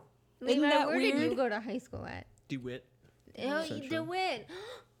all. Isn't Levi, that where did you weird? go to high school at? DeWitt. Oh, Central. DeWitt.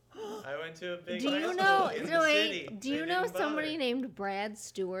 I went to a big Do high you school know? in So the wait, city. do you They know didn't somebody bother. named Brad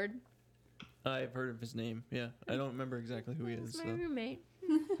Stewart? I've heard of his name. Yeah, I don't remember exactly who he is. He's my So. roommate.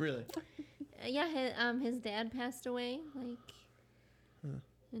 Really? Yeah, his dad passed away, like,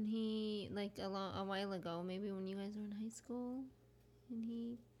 and he, like, a while ago, maybe when you guys were in high school, and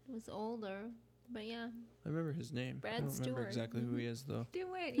he was older, but yeah, I remember his name. I Brad don't remember Stewart. exactly who he is though.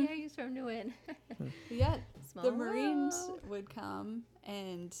 DeWitt, yeah, he's from DeWitt. Yeah, Small the Marines world. would come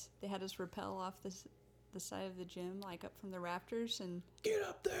and they had us rappel off the side of the gym, like up from the rafters, and Get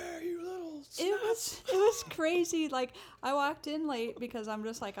up there, you little. it was crazy. Like I walked in late because I'm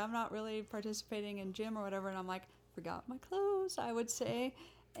just like I'm not really participating in gym or whatever, and I'm like forgot my clothes, I would say,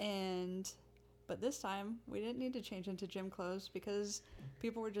 but this time we didn't need to change into gym clothes because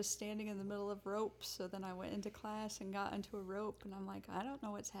people were just standing in the middle of ropes. So then I went into class and got into a rope, and I'm like I don't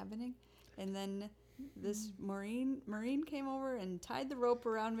know what's happening, and then this Marine came over and tied the rope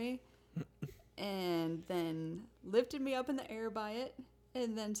around me. And then lifted me up in the air by it,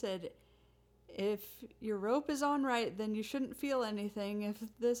 and then said, if your rope is on right, then you shouldn't feel anything if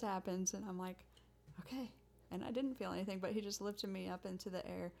this happens. And I'm like, okay. And I didn't feel anything, but he just lifted me up into the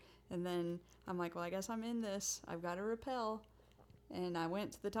air. And then I'm like, well, I guess I'm in this. I've got to rappel. And I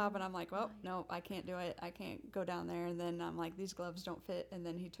went to the top, and I'm like, well, no, I can't do it. I can't go down there. And then I'm like, these gloves don't fit. And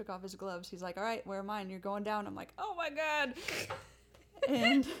then he took off his gloves. He's like, all right, wear mine. You're going down. I'm like, oh, my God.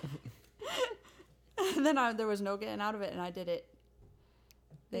 And... And then there was no getting out of it, and I did it.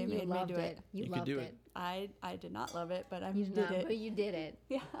 They You made me loved do it. You You could loved do it. I did not love it, but I You did did not, it. but you did it.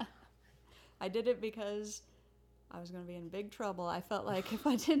 Yeah. I did it because I was going to be in big trouble. I felt like if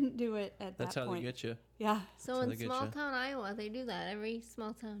I didn't do it at That's that how point. they get you. Yeah. So So in they get small ya. town Iowa, they do that. Every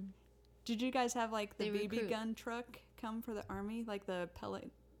small town. Did you guys have like the They BB recruit. gun truck come for the army, like the pellet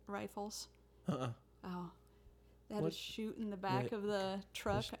rifles? Uh-uh. Oh. They had What? to shoot in the back Wait. of the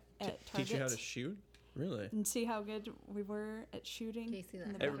truck at Targets. Teach you how to shoot? Really? And see how good we were at shooting. Casey, that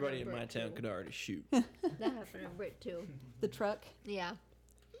in the happened back. Everybody in Brit my town too. could already shoot. That happened in Brit too. The truck. Yeah.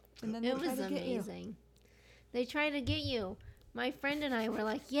 And then they It tried was to get you. amazing. They tried to get you. My friend and I were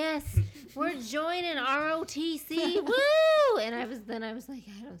like, yes, we're joining ROTC. Woo! And I was like,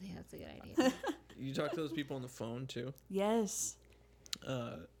 I don't think that's a good idea. You talk to those people on the phone too. Yes.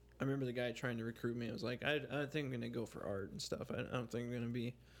 I remember the guy trying to recruit me. I was like, I think I'm gonna go for art and stuff. I don't think I'm gonna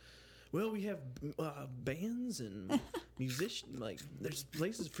be. Well, we have bands and musicians. Like, there's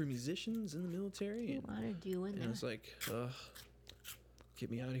places for musicians in the military. He And, wanted you in and I there. was like, ugh,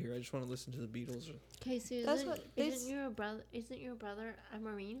 get me out of here. I just want to listen to the Beatles. Casey, That's what they isn't your brother a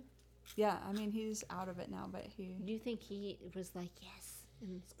Marine? Yeah, I mean he's out of it now, but Do you think he was like yes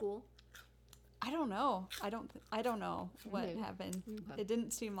in school? I don't know. I don't know what Maybe. happened. Okay. It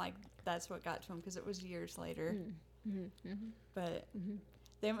didn't seem like that's what got to him because it was years later. But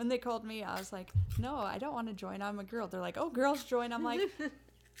then when they called me, I was like, no, I don't want to join. I'm a girl. They're like, oh, girls join. I'm like,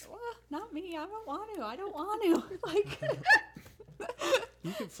 well, not me. I don't want to. I don't want to. Like,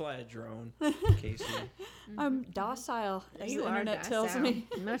 You can fly a drone, Casey. I'm docile, as You the are internet tells docile. me.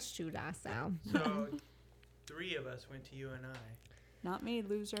 Much too docile. So, 3 of us went to UNI. Not me,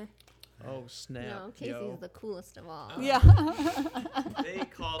 loser. Oh snap! No, Casey's yo. the coolest of all. Yeah. They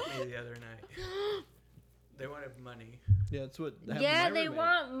called me the other night. They wanted money. Yeah, that's what. happened to Yeah, my they roommate.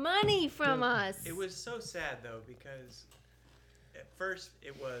 want money from us. It was so sad though because at first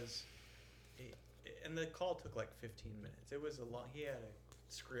it was, and the call took like 15 minutes. It was a long. He had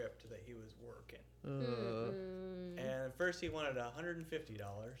a script that he was working, Mm-mm. and at first he wanted $150, and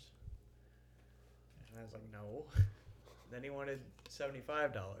I was like, no. Then he wanted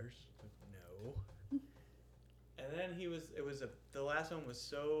 $75. No. And then the last one was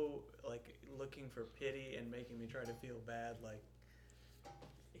so like looking for pity and making me try to feel bad. Like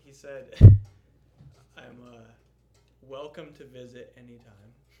he said, I'm welcome to visit anytime.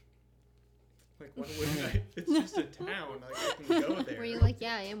 Like, when would I? It's just a town. Like, I can go there. Were you like,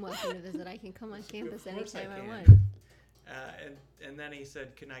 yeah, I am welcome to visit. I can come on campus Of course I anytime I can. want. And then he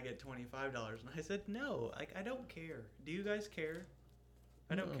said, "Can I get $25?" And I said, "No. Like, I don't care. Do you guys care?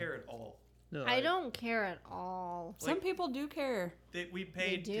 I don't No. care at all. No, I don't care at all. Some Like- people do care. We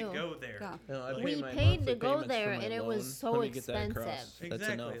paid to do. go there. Yeah. No, I Like- pay We my paid monthly to go payments for there, my and it was loan. so Let me get that across. expensive. That's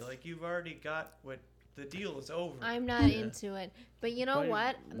Exactly. enough. Like, you've already got what the deal is over. I'm not Yeah. into it. But you know Why-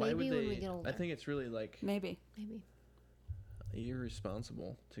 what? why would Maybe when we they- get older. I think it's really like Maybe. Maybe.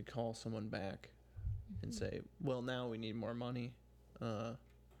 irresponsible to call someone back and Mm-hmm. say, "Well, now we need more money."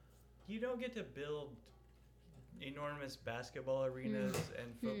 You don't get to build enormous basketball arenas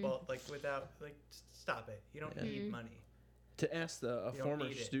and football like without like stop it. You don't Yeah. need money. To ask a You don't former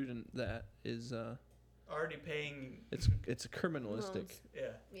need it. student that is, Already paying. it's criminalistic. Loans.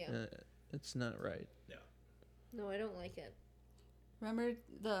 Yeah. Yeah. It's not right. No, I don't like it. Remember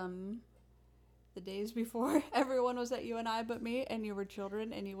the days before everyone was at UNI but me, and you were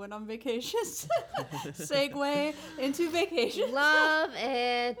children, and you went on vacations? Segue into vacation. Love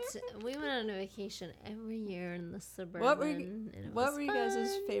it. We went on a vacation every year in the suburban. What were and it What was were you guys'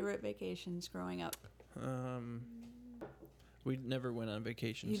 fun. favorite vacations growing up? We never went on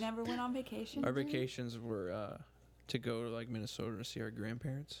vacations. You never went on vacation? Our vacations were to go to like Minnesota to see our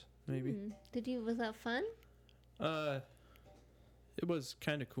grandparents. Maybe. Was that fun? It was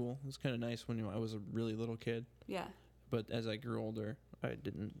kind of cool. It was kind of nice when I was a really little kid. Yeah. But as I grew older, I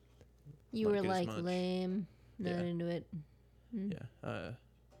didn't. You Like were it as like much. lame, not Yeah. into it. Yeah.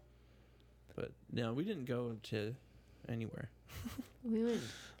 But no, we didn't go to anywhere. We went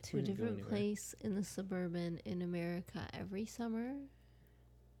to We a didn't go different anywhere. place in the suburban in America every summer.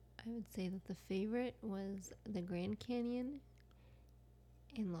 I would say that the favorite was the Grand Canyon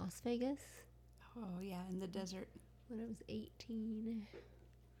in Las Vegas Oh, yeah, in the desert. when I was 18.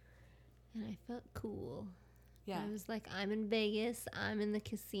 And I felt cool. Yeah. I was like, I'm in Vegas, I'm in the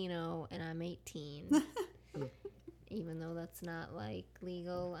casino, and I'm 18. Even though that's not like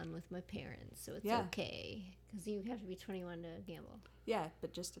legal, I'm with my parents, so it's Yeah. okay. Because you have to be 21 to gamble. Yeah,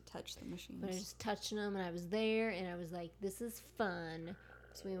 but just to touch the machines. But I was just touching them, and I was there, and I was like, this is fun.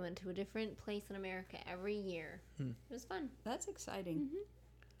 So we went to a different place in America every year. It was fun. That's exciting.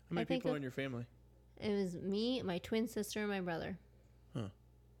 How many think people of- in your family? It was me, my twin sister, and my brother. Huh.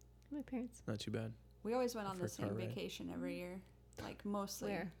 My parents. Not too bad. We always went on For the a car same ride. vacation every year. Like,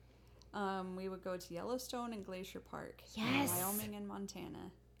 mostly. Where? We would go to Yellowstone and Glacier Park. Yes. In Wyoming and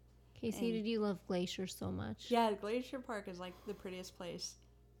Montana. Casey, And- did you love Glacier so much? Yeah, Glacier Park is like the prettiest place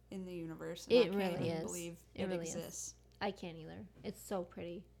in the universe. And It I can't really even is. believe It it really is. exists. I can't either. It's so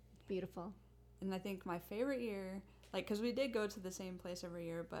pretty. Beautiful. And I think my favorite year, like, because we did go to the same place every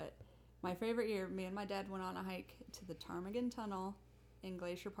year, but my favorite year, me and my dad went on a hike to the Ptarmigan Tunnel in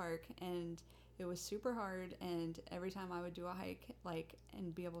Glacier Park, and it was super hard. And every time I would do a hike, like,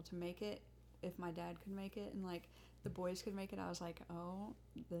 and be able to make it, if my dad could make it and like the boys could make it, I was like, oh,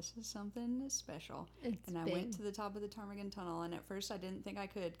 this is something special. It's And I big. went to the top of the Ptarmigan Tunnel, and at first I didn't think I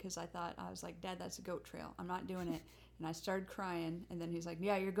could because I thought, I was like, Dad, that's a goat trail. I'm not doing it. And I started crying, and then he's like,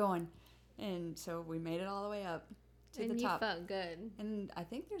 yeah, you're going. And so we made it all the way up to and the you top. felt good. And I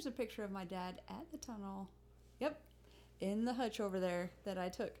think there's a picture of my dad at the tunnel. Yep. In the hutch over there that I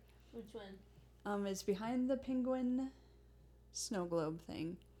took. Which one? It's behind the penguin snow globe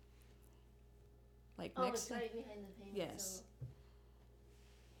thing. Like Oh, next it's to, right behind the painting. Yes.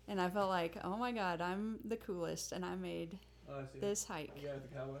 And I felt like, oh my God, I'm the coolest, and I made Oh, I see. this hike. guy with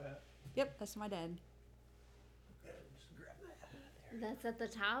the cowboy hat. Yep, that's my dad. That's at the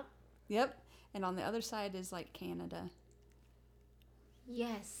top? Yep. And on the other side is like Canada.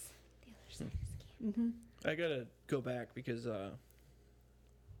 Yes. The other side is Canada. I gotta go back because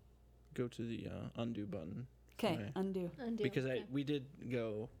go to the undo button. Okay, Right. undo. Undo. Because Okay. we did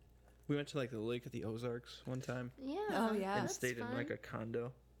go. We went to like the lake at the Ozarks one time Yeah. Oh, yeah. and that's stayed in fun. like a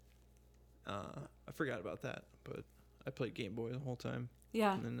condo. I forgot about that, but I played Game Boy the whole time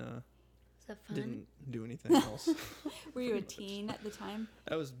Yeah. and then Is that fun? didn't do anything else. Were you a teen at the time?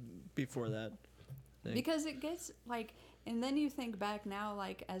 That was before that. I think. Because it gets like, and then you think back now,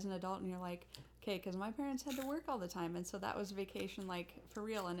 like as an adult, and you're like, okay, because my parents had to work all the time, and so that was vacation, like for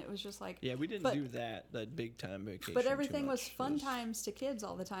real, and it was just like, Yeah, we didn't but- do that big time vacation. but too everything was much. It fun times to kids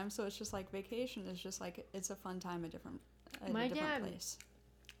all the time, so it's just like vacation is just like it's a fun time at My a different dad- place.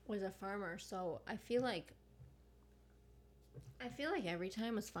 Was a farmer, so I feel like every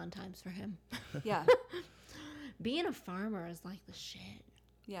time was fun times for him. Yeah, Being a farmer is like the shit.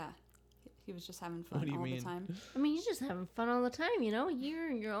 yeah. He was just having What fun do you all mean? the time. I mean, you're just having fun all the time, you know?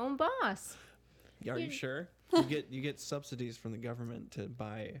 You're your own boss. Are you sure? You get subsidies from the government to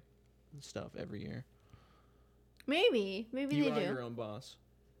buy stuff every year. Maybe You they are do. your own boss,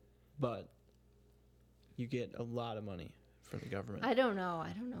 but you get a lot of money from the government. I don't know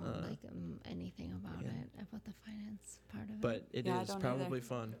like anything about yeah. it, about the finance part of it. But it Yeah, I is don't probably either.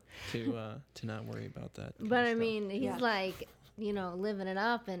 fun to not worry about that. kind But of I stuff. mean, he's Yeah. like, living it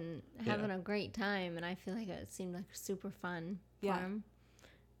up and having Yeah. a great time, and I feel like it seemed like super fun for Yeah. him.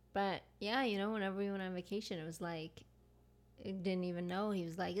 But yeah, whenever we went on vacation, it was like, I didn't even know. He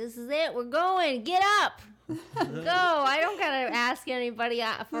was like, "This is it. We're going. Get up, go. I don't gotta ask anybody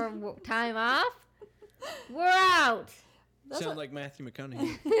out for time off. We're out." Sound like Matthew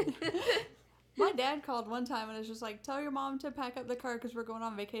McConaughey. My dad called one time and was just like, tell your mom to pack up the car because we're going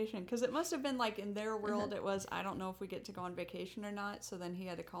on vacation. Because it must have been like in their world, it was, I don't know if we get to go on vacation or not. So then he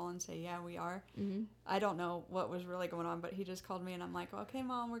had to call and say, yeah, we are. Mm-hmm. I don't know what was really going on, but he just called me and I'm like, okay,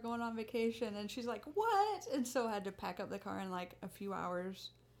 Mom, we're going on vacation. And she's like, what? And so I had to pack up the car in like a few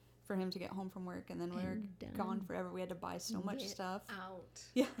hours for him to get home from work. And then we were And gone done. forever. We had to buy so much Get stuff. out.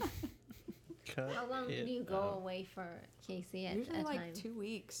 Yeah. Cut How long it do you go out. away for, Casey, at Usually a like time? 2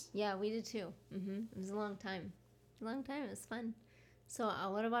 weeks. Yeah, we did too. It was a long time. It was fun. So,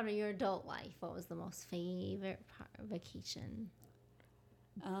 what about your adult life? What was the most favorite part of vacation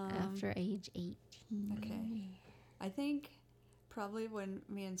after age 18? Okay. I think probably when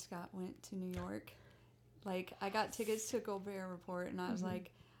me and Scott went to New York, like I got tickets to Colbert Report and I was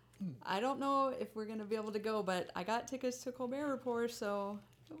like, I don't know if we're going to be able to go, but I got tickets to Colbert Report, so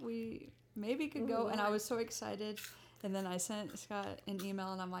we maybe could go. And I was so excited. And then I sent Scott an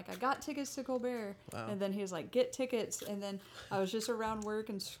email and I'm like, I got tickets to Colbert. Wow. And then he was like, get tickets. And then I was just around work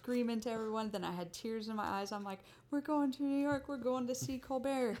and screaming to everyone. Then I had tears in my eyes. I'm like, we're going to New York. We're going to see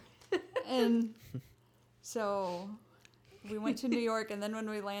Colbert. And so we went to New York. And then when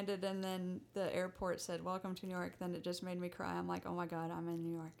we landed and then the airport said, welcome to New York, then it just made me cry. I'm like, oh my God, I'm in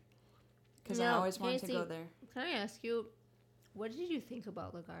New York. Because I Now, always wanted to Casey, go there. Can I ask you, what did you think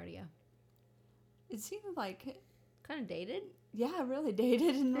about LaGuardia? It seemed like, Kind of dated? yeah, really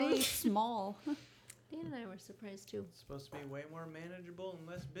dated and really small. Dan and I were surprised too. It's supposed to be way more manageable and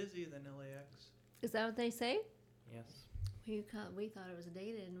less busy than LAX. Is that what they say? Yes. We thought it was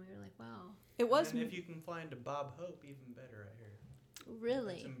dated, and we were like, wow, It was. And if you can find a Bob Hope, even better, I hear.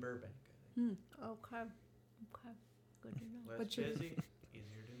 really? It's in Burbank, I think. Okay. Good to know. Less What's your- busy,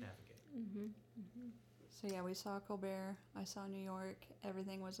 easier to navigate. So yeah, we saw Colbert. I saw New York.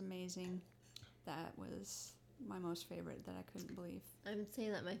 Everything was amazing. That was my most favorite that I couldn't believe. I'm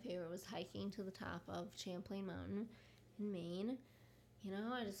saying that my favorite was hiking to the top of Champlain Mountain in Maine.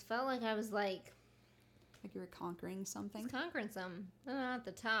 I just felt like I was like Like you were conquering something. conquering something. At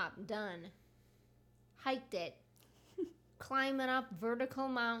the top, done. Hiked it. Climbing up vertical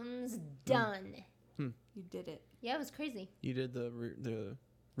mountains, done. You did it. Yeah, it was crazy. You did the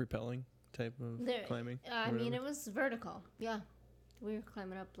rappelling type of There, climbing. I mean, whatever? it was vertical. Yeah, we were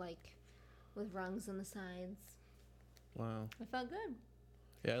climbing up like with rungs on the sides. Wow. It felt good.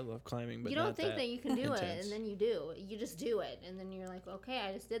 Yeah, I love climbing, but you don't not think that you can do it, intense. and then you do. You just do it, and then you're like, okay,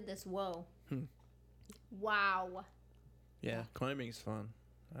 I just did this. Whoa. Wow. Yeah, climbing's fun.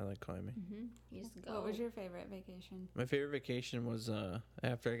 I like climbing. You just go. What was your favorite vacation? My favorite vacation was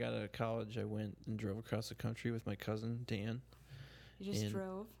after I got out of college. I went and drove across the country with my cousin Dan. You just And-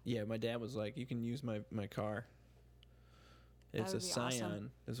 drove. Yeah, my dad was like, "You can use my car." That It's a would be awesome.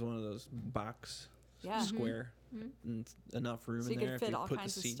 Scion. It's one of those box Yeah. square, and it's enough room So in you could there. If fit you all put the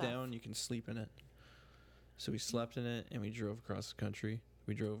kinds of seat stuff. down, you can sleep in it. So we slept in it, and we drove across the country.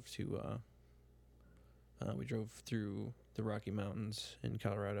 We drove to we drove through the Rocky Mountains in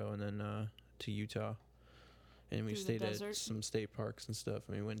Colorado, and then to Utah, and we Through the stayed at desert? some state parks and stuff.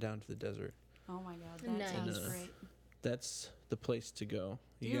 And we went down to the desert. Oh my God, that Nice. sounds And, great. That's the place to go.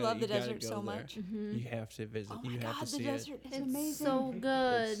 Do you gotta- love the gotta desert go so there. much? You have to visit. Oh my you have God, to the see desert is It's amazing. so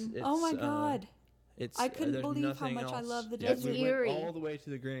good. Oh my It's, God. It's I couldn't there's believe how nothing much I else. love the Yeah, desert. we It's went eerie. all the way to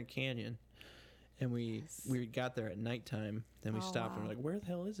the Grand Canyon, and we got there at nighttime. Then we Oh, stopped and wow. we're like, "Where the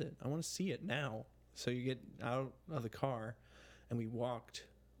hell is it? I want to see it now." So you get out of the car, and we walked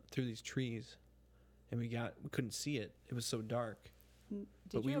through these trees, and we couldn't see it. It was so dark. Did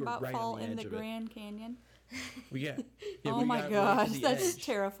but we you were about right on fall the in edge the of it. Grand Canyon? Yeah. Oh we my got right God, to the that's edge,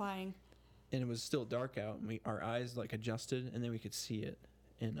 terrifying. and it was still dark out, and our eyes like adjusted, and then we could see it.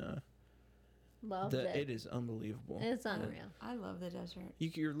 And Loved it. it is unbelievable. It's unreal. I love the desert.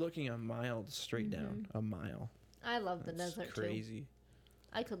 You're looking a mile straight down, a mile. I love the That's desert too. crazy.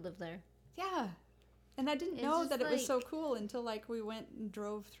 I could live there. Yeah. And I didn't It's know just that it was so like- cool until like we went and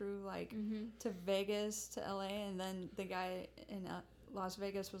drove through like to Vegas to LA, and then the guy in Las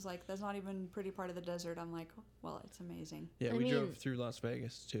Vegas was like, that's not even a pretty part of the desert. I'm like, well, it's amazing. Yeah, I we drove mean- through Las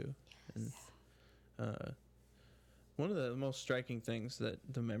Vegas too. And one of the most striking things that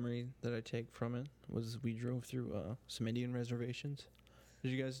the memory that I take from it was we drove through some Indian reservations.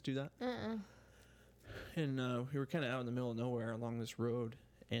 Did you guys do that? And we were kind of out in the middle of nowhere along this road,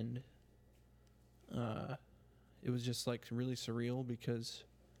 and it was just like really surreal because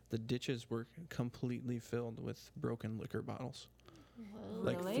the ditches were completely filled with broken liquor bottles, Whoa.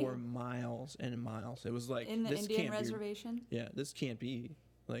 like Really? for miles and miles. It was like In the this Indian can't be reservation? yeah, this can't be.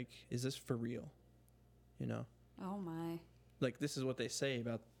 Like, is this for real? You know? Oh, my. Like, this is what they say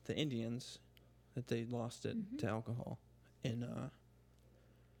about the Indians, that they lost it to alcohol. And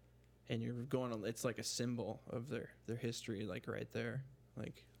you're going on, it's like a symbol of their history, like, right there.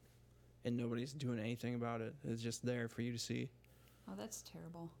 Like, and nobody's doing anything about it. It's just there for you to see. Oh, that's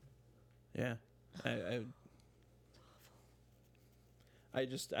terrible. Yeah. I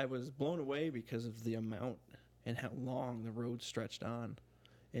was blown away because of the amount and how long the road stretched on,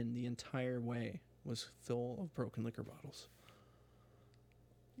 and the entire way was full of broken liquor bottles.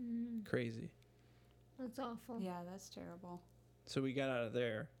 Crazy. That's awful. Yeah, that's terrible. So we got out of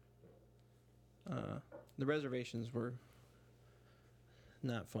there. The reservations were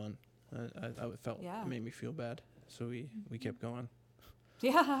not fun. I felt Yeah. it made me feel bad. So we kept going.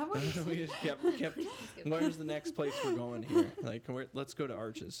 Yeah. We just kept. Where's the next place we're going here? Like, let's go to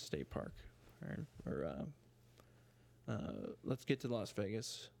Arches State Park, or let's get to Las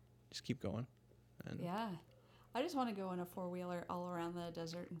Vegas. Just keep going. And Yeah. I just want to go in a 4-wheeler all around the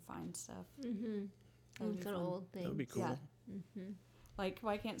desert and find stuff. Mm-hmm. That'd be Look at fun. old things. that would be cool. Yeah. Mm-hmm. Like,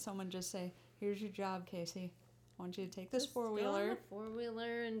 why can't someone just say, here's your job, Casey. I want you to take this Just go on 4-wheeler, a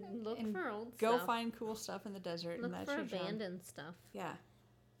 4-wheeler and look and for old go stuff. find cool stuff in the desert, Look and that's for your job. abandoned stuff. Yeah,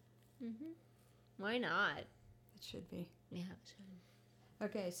 Mm-hmm. Why not? it should be. Yeah, it should.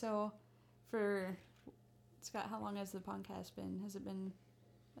 Okay, so for Scott, how long has the podcast been? Has it been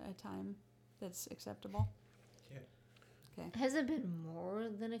a time that's acceptable? Yeah. Has it been more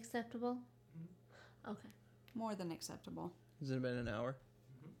than acceptable? Okay. More than acceptable. Has it been an hour?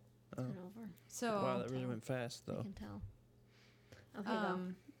 Oh. Turn over. So, Wow, that really went fast, I though. can tell. Okay, go.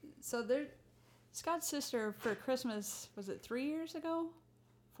 so there, Scott's sister for Christmas, was it 3 years ago?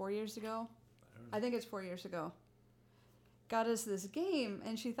 4 years ago? I think it's 4 years ago. Got us this game,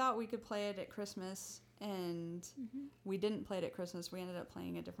 and she thought we could play it at Christmas, and we didn't play it at Christmas. We ended up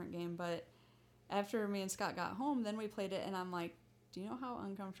playing a different game, but after me and Scott got home, then we played it, and I'm like, do you know how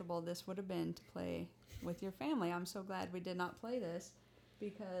uncomfortable this would have been to play with your family? I'm so glad we did not play this,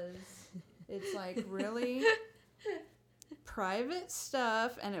 because it's like really private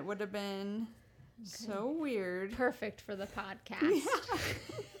stuff, and it would have been so weird. Perfect for the podcast.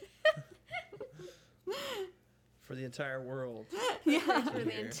 For the entire world. Yeah. For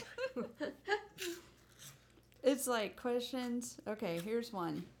the Here. It's like questions. Okay, here's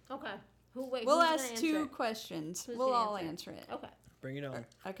one. Okay. Wait, We'll who's gonna ask answer two it? questions. Who's We'll gonna all answer answer it. Okay. Bring it on.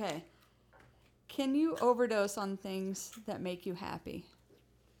 Okay. Can you overdose on things that make you happy?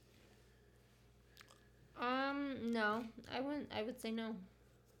 No. I wouldn't. I would say no.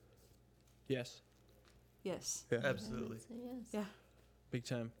 Yes. Yes. Yeah. I Absolutely. would say yes. Yeah. Big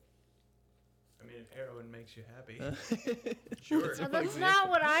time. I mean, if heroin makes you happy, sure. Well, that's not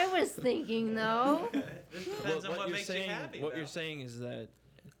what I was thinking, though. This depends on what you're makes saying, you happy. What you're though. saying is that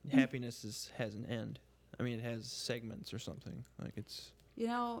happiness has an end. I mean, it has segments or something. Like, it's... You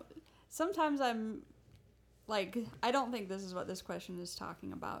know, sometimes I'm like, I don't think this is what this question is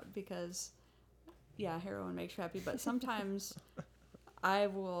talking about because, yeah, heroin makes you happy, but sometimes I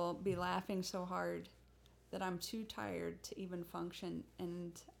will be laughing so hard that I'm too tired to even function,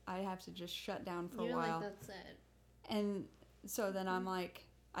 and I have to just shut down for You're a while. like, that's it. And so then I'm like,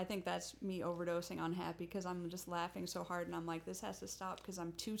 I think that's me overdosing on happy because I'm just laughing so hard, and I'm like, this has to stop because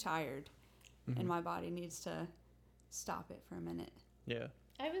I'm too tired, and my body needs to stop it for a minute. Yeah.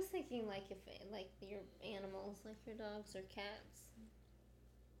 I was thinking like if like your animals, like your dogs or cats.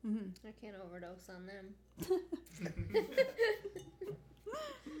 Mm-hmm. I can't overdose on them.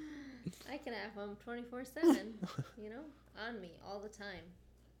 I can have them 24/7, you know, on me all the time.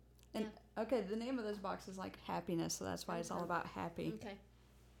 And okay, the name of this box is like happiness, so that's why it's all about happy. Okay.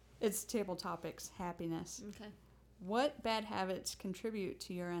 It's table topics, happiness. Okay. What bad habits contribute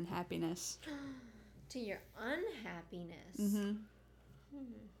to your unhappiness? To your unhappiness. Mm-hmm.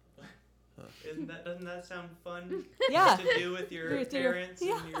 Doesn't that sound fun? Yeah. To do with your With your- parents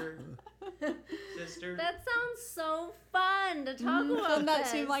yeah. and your sister. That sounds so fun to talk about. Doesn't that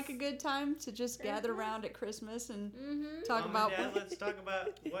this. seem like a good time to just gather around at Christmas and Mm-hmm. talk Mom about and Dad, let's talk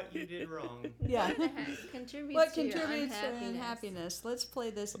about what you did wrong. yeah. Contributes What to your contributes to unhappiness? unhappiness? Let's play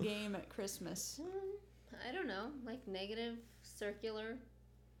this game at Christmas. I don't know, like negative circular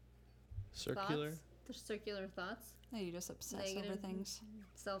Circular. thoughts. The circular thoughts, No, you just obsess over Negative. things.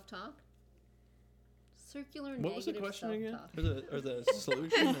 self-talk. Circular What was the negative question again? self-talk. Or the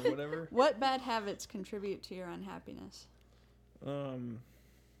solution or whatever? What bad habits contribute to your unhappiness?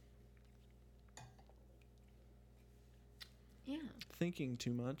 Yeah, Thinking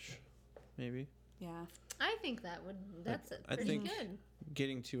too much, maybe. Yeah. I think that's I pretty think- good.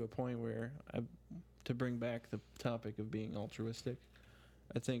 Getting to a point where to bring back the topic of being altruistic,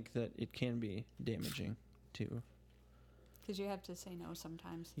 I think that it can be damaging too. Because you have to say no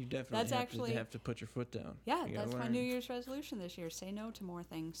sometimes. You definitely That's have, actually- to, have to put your foot down. Yeah, You gotta that's my learn. New Year's resolution this year. Say no to more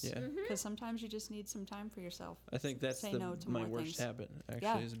things. Yeah, Mm-hmm. Because sometimes you just need some time for yourself. I think that's Say no to my more worst things. habit. Actually,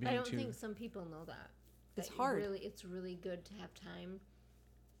 Yeah. is being I don't too. think some people know that. It's That hard. It's really good to have time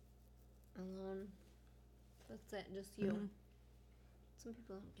alone. That's it, just you. Mhm. Some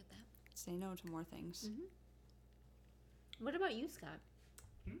people don't get that. Say no to more things. What about you, Scott?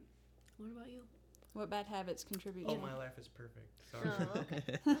 Hmm? What about you? What bad habits contribute Oh, to my life is perfect. Sorry. Oh,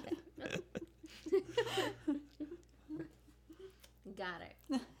 okay. Got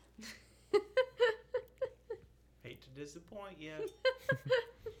it. Hate to disappoint you.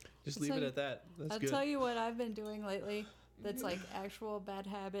 Just I'll leave tell it you- at that. That's I'll good. tell you what I've been doing lately that's like actual bad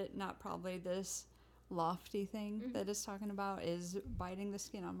habit, not probably this lofty thing that it's talking about, is biting the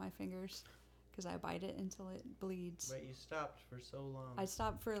skin on my fingers. Because I bite it until it bleeds. But you stopped for so long. I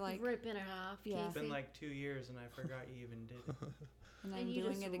stopped for like, Ripping it off, Yeah. It's Casey. been like 2 years and I forgot you even did it. and and I'm you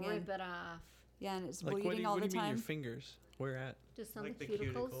doing just it again. rip it off. Yeah, and it's Like bleeding what all do the you mean time. your fingers? Where at? Just on Like the the cuticles.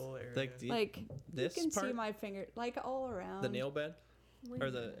 cuticle area. Like the, Like, this you can part, see my finger, like all around. the nail bed, Wait or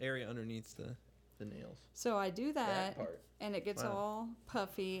a the minute. area underneath the nails. So I do that, part. and it gets Wow. all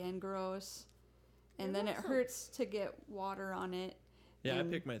puffy and gross. And There's then it also- hurts to get water on it. Yeah, I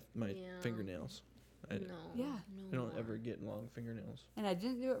And- pick my Yeah. fingernails. I No. Yeah. I don't more. ever get long fingernails. And I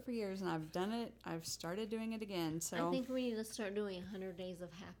didn't do it for years, and I've done it. I've started doing it again. So, I think we need to start doing 100 days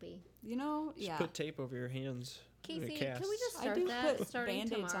of happy. you know, Just yeah. put tape over your hands. Casey, casts. can we just I start do that put starting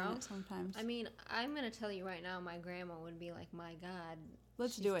band-aids tomorrow? on it sometimes. I mean, I'm gonna tell you right now, my grandma would be like, "My God,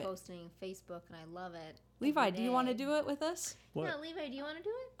 Let's she's do it. posting Facebook, and I love it." Levi, every do you want to day." do it with us? What? Yeah, Levi, do you want to do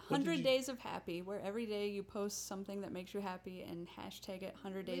it? What did 100 you- Days of Happy, where every day you post something that makes you happy and hashtag it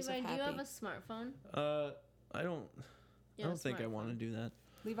 100 Days Levi, of do you have Happy. a smartphone? I don't. You I have don't a think I want to smartphone. do that.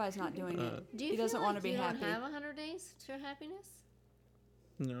 Levi's not doing it. Do you He feel doesn't like want to be you happy. don't have 100 days to happiness?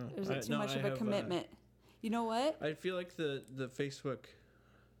 No. Is I- it too no, much I of a have, commitment? You know what? I feel like the Facebook.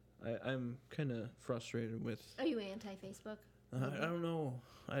 I'm kind of frustrated with. Are you anti-Facebook? I don't know.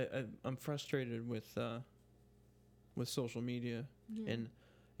 I'm frustrated with social media and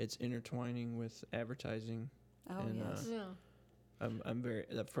it's intertwining with advertising. Oh, and, yes. Yeah. I'm very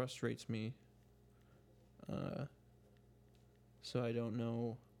that frustrates me. So I don't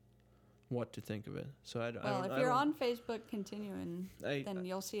know what to think of it. So I Well, don't. if you're on Facebook continuing, I, then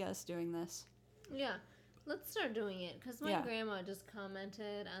you'll see us doing this. Yeah. Let's start doing it because my Yeah. grandma just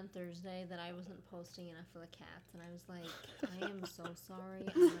commented on Thursday that I wasn't posting enough for the cats, and I was like, I am so sorry.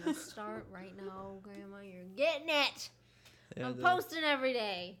 I'm gonna start right now, Grandma. You're getting it. yeah, I'm posting every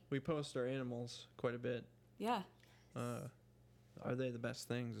day. we post our animals quite a bit. Yeah, Are they the best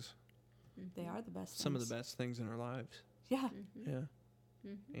things? they are the best. Some of things. the best things in our lives. Yeah, Yeah.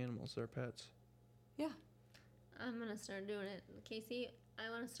 Mhm. Animals are pets. yeah. I'm gonna start doing it, Casey. I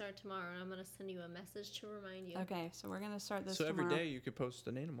want to start tomorrow, and I'm gonna send you a message to remind you. Okay, so we're gonna start this So every tomorrow. day you could post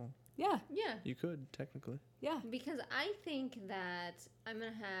an animal. Yeah, Yeah. You could technically. yeah. Because I think that I'm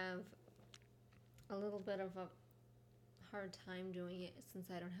gonna have a little bit of a hard time doing it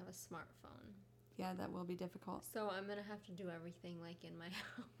since I don't have a smartphone. Yeah, that will be difficult. So I'm gonna have to do everything like in my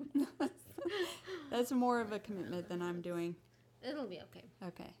house. That's more of a commitment than I'm doing. It'll be okay.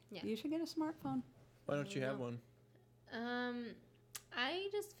 Okay. Yeah. You should get a smartphone. Why don't you have No. one? I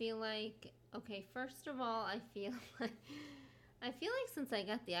just feel like okay. First of all, I feel like since I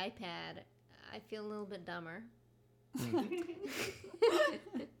got the iPad, I feel a little bit dumber.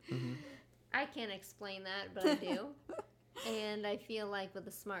 I can't explain that, but I do. And I feel like with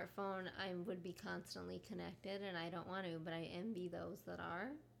a smartphone, I would be constantly connected, and I don't want to. But I envy those that are.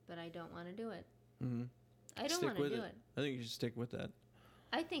 But I don't want to do it. Mm-hmm. I don't Stick want to with do it. it. I think you should stick with that.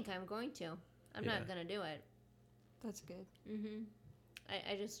 I think I'm going to. I'm Yeah. not going to do it. That's good.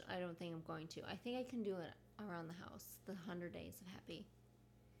 I don't think I'm going to. I think I can do it around the house, the 100 Days of Happy.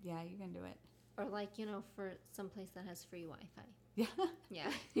 Yeah, you can do it. Or like, for some place that has free Wi-Fi. Yeah.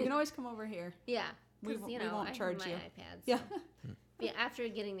 Yeah. You can always come over here. Yeah. We 'Cause, won't- you we know, won't I charge have my you. iPad. Yeah. So. Yeah, after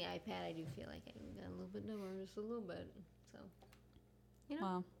getting the iPad, I do feel like I got a little bit dumber, just a little bit. So,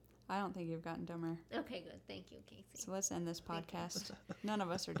 Well, I don't think you've gotten dumber. Okay, good. Thank you, Casey. So let's end this Thank you. podcast. None of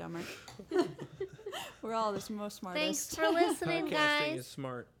us are dumber. We're all the most Thanks smartest. for listening, Podcasting guys. is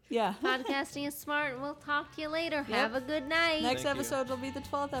smart. Yeah. Podcasting is smart. We'll talk to you later. Yep. Have a good night. Next Thank you. episode will be the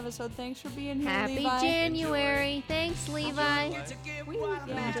 12th episode. Thanks for being here, Happy Levi. January. Thanks, Levi. Yeah, Enjoy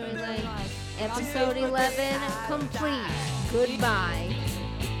enjoy life. life. Episode 11 complete. Goodbye.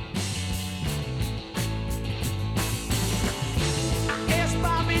 I asked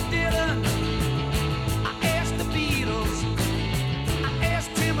Bobby Dylan, I asked the Beatles, I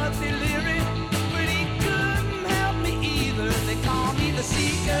asked Timothy Leary, but he couldn't help me either. They call me the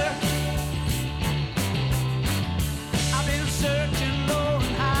seeker. I've been searching low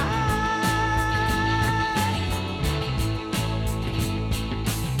and high.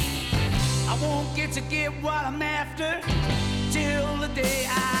 I won't get what I'm after till the day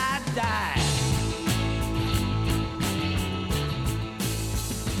I die.